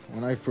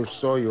 When I first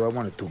saw you, I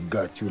wanted to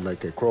gut you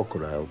like a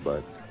crocodile,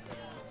 but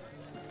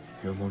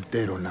you're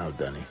Montero now,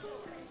 Danny.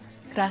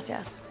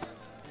 Gracias.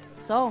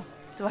 So,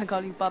 do I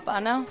call you Papa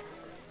now?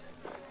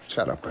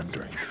 Shut up and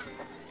drink.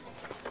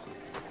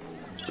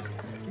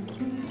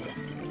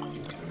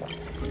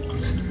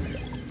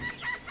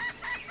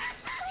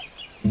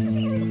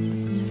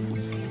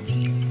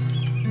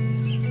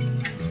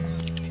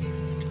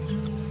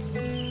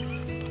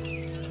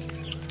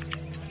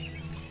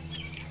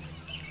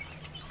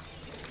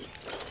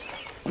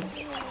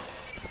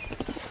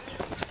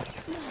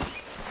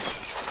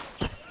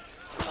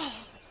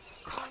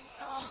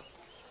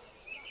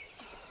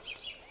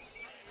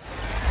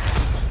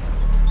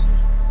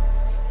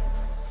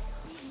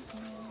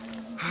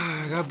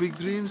 Got big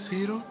dreams,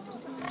 hero?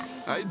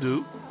 I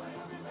do.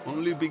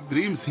 Only big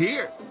dreams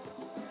here.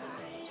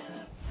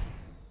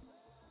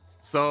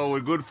 So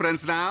we're good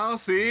friends now,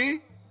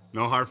 see?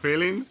 No hard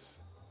feelings?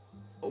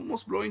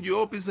 Almost blowing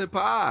you up is the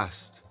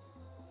past.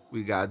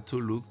 We got to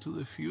look to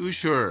the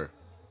future.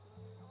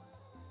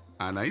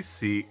 And I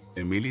see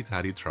a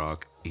military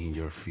truck in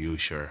your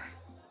future.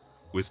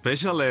 With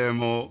special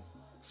ammo,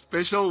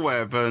 special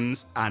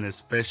weapons, and a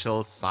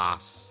special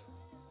sauce.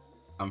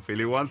 And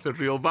Philly wants it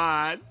real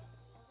bad.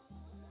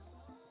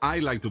 I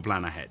like to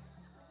plan ahead.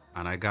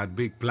 And I got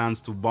big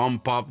plans to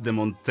bump up the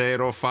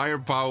Montero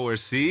firepower,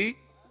 see?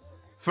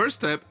 First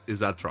step is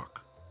that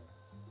truck.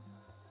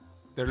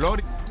 They're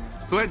loaded.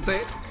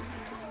 Suerte.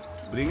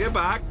 Bring it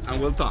back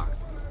and we'll talk.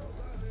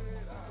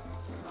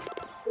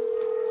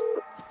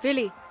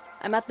 Philly,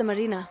 I'm at the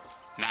marina.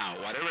 Now,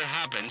 whatever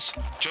happens,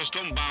 just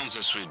don't bounce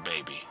the sweet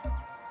baby.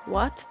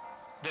 What?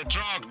 The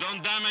truck,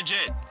 don't damage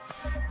it.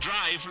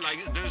 Drive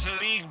like there's a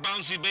big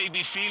bouncy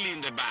baby Philly in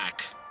the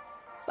back.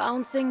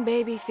 Bouncing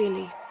baby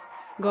Philly.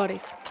 Got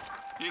it.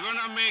 You're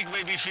gonna make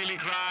baby Philly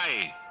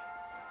cry.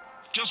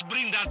 Just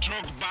bring that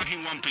truck back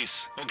in one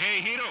piece,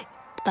 okay, hero?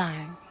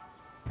 Bang.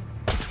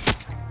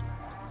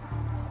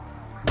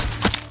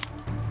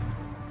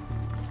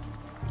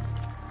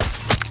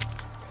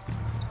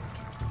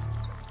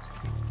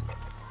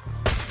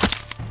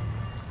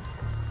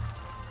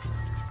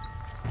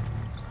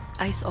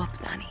 Eyes up,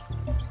 Danny.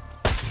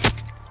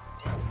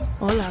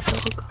 Hola,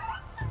 dog.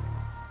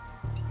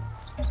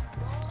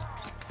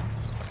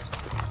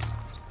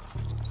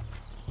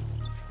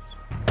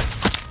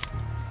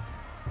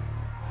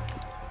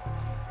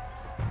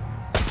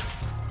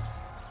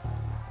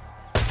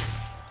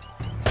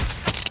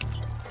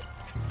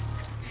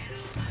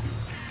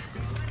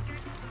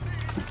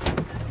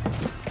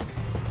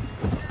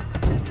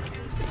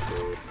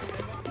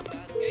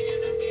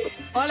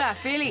 Hola,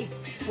 Philly.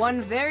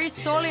 One very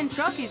stolen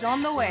truck is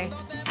on the way.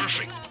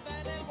 Perfect.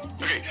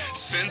 Okay,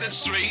 send it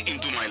straight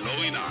into my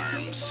loving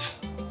arms.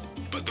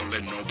 But don't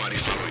let nobody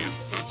follow you.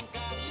 Huh?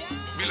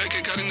 Be like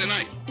a cat in the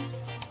night.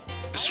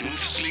 A smooth,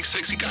 sleek,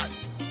 sexy cat.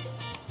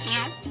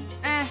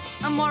 Meow.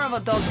 I'm more of a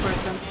dog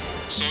person.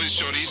 So is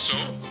Chorizo.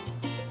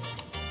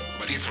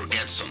 But he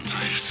forgets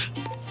sometimes.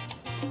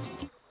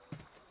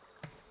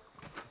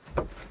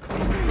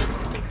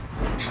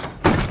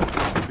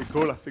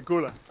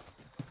 Sikula.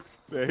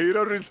 The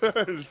hero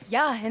returns.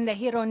 Yeah, and the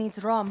hero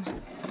needs rum.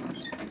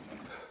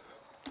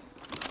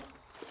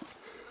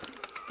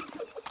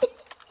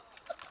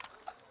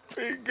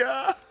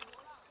 Pinga.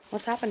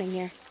 What's happening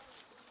here?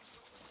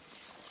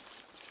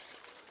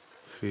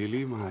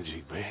 Philly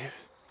magic, babe.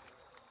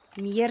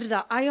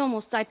 Mierda, I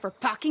almost died for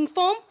packing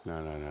foam. No.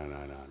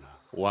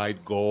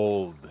 White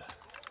gold.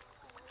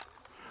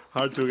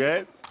 Hard to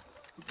get?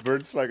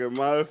 Burns like a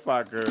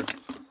motherfucker.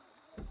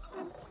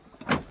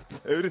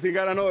 Everything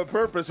got another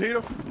purpose,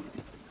 hero.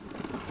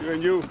 You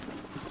and you.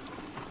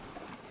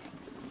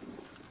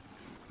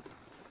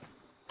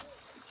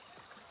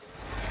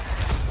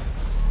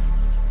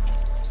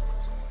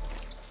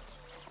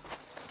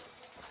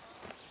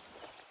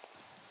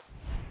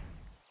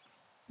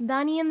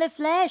 Danny in the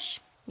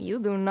flesh. You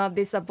do not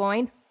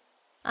disappoint.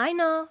 I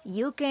know,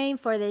 you came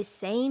for the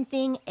same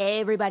thing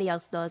everybody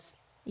else does.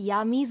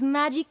 Yami's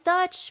magic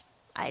touch.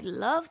 I'd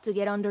love to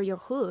get under your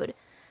hood,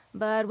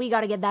 but we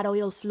gotta get that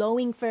oil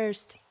flowing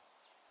first.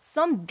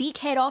 Some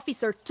dickhead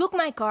officer took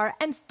my car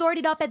and stored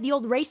it up at the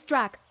old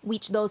racetrack,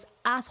 which those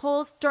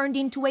assholes turned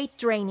into a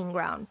training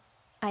ground.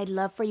 I'd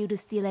love for you to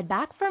steal it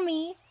back from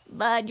me,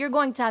 but you're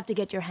going to have to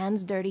get your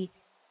hands dirty.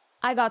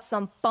 I got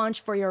some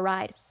punch for your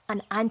ride,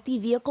 an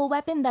anti-vehicle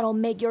weapon that'll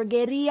make your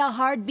guerrilla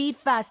heart beat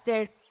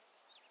faster.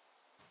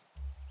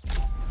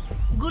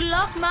 Good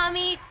luck,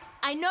 Mommy!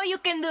 I know you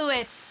can do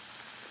it!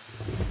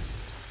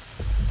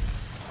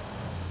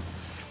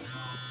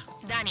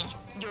 Danny,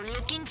 you're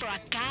looking for a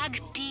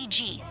CAG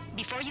TG.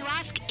 Before you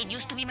ask, it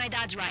used to be my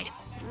dad's ride.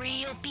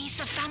 Real piece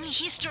of family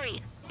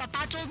history.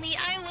 Papa told me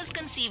I was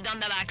conceived on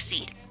the back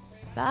seat.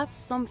 That's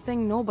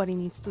something nobody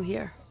needs to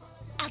hear.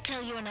 I'll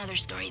tell you another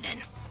story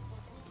then.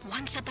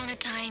 Once upon a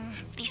time,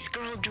 this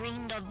girl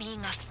dreamed of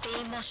being a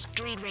famous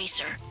street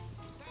racer.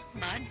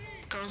 But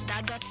girl's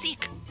dad got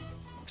sick.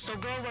 So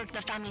girl worked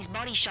the family's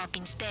body shop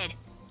instead.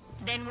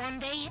 Then one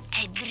day,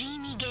 a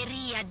dreamy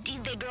guerrilla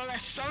did the girl a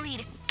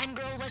solid, and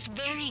girl was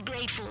very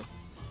grateful.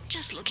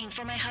 Just looking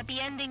for my happy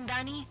ending,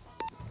 Danny.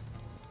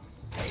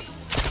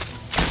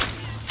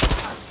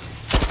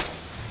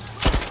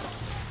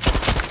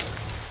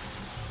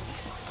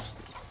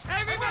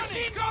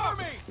 Everybody,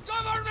 cover me!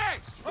 Cover me!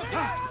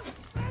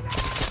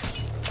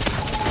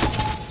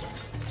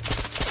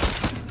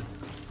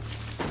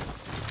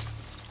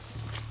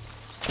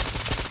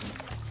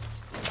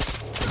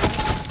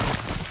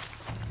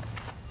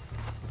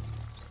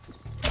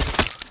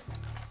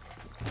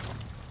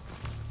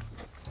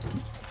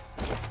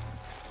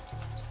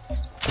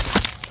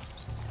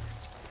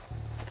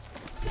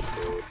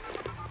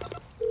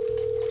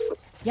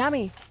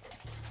 Yami,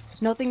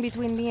 nothing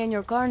between me and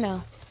your car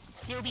now.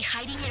 You'll be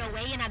hiding it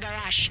away in a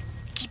garage.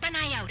 Keep an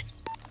eye out.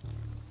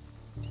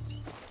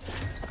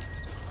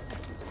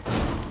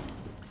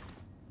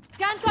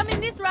 Can't come in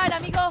this ride,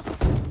 amigo.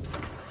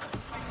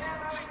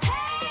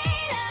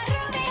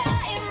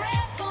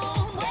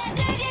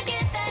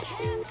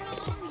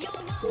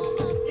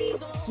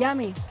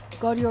 Yami,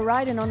 got your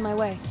ride and on my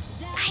way.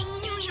 I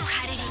knew you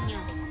had it in you.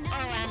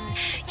 Oh,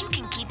 and you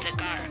can keep the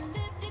car.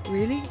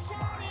 Really?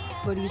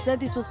 But you said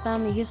this was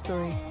family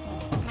history.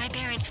 My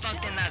parents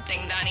fucked in that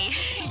thing, Donnie.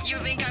 You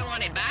think I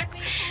want it back?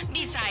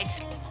 Besides,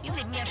 you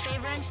did me a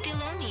favor and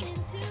still owe me.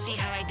 See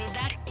how I did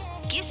that?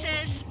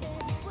 Kisses!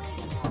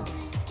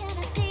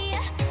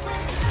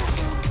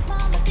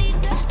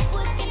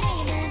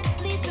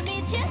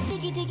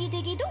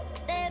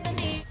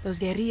 Those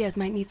guerrillas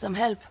might need some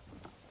help.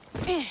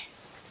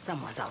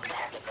 Someone's out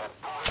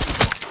there.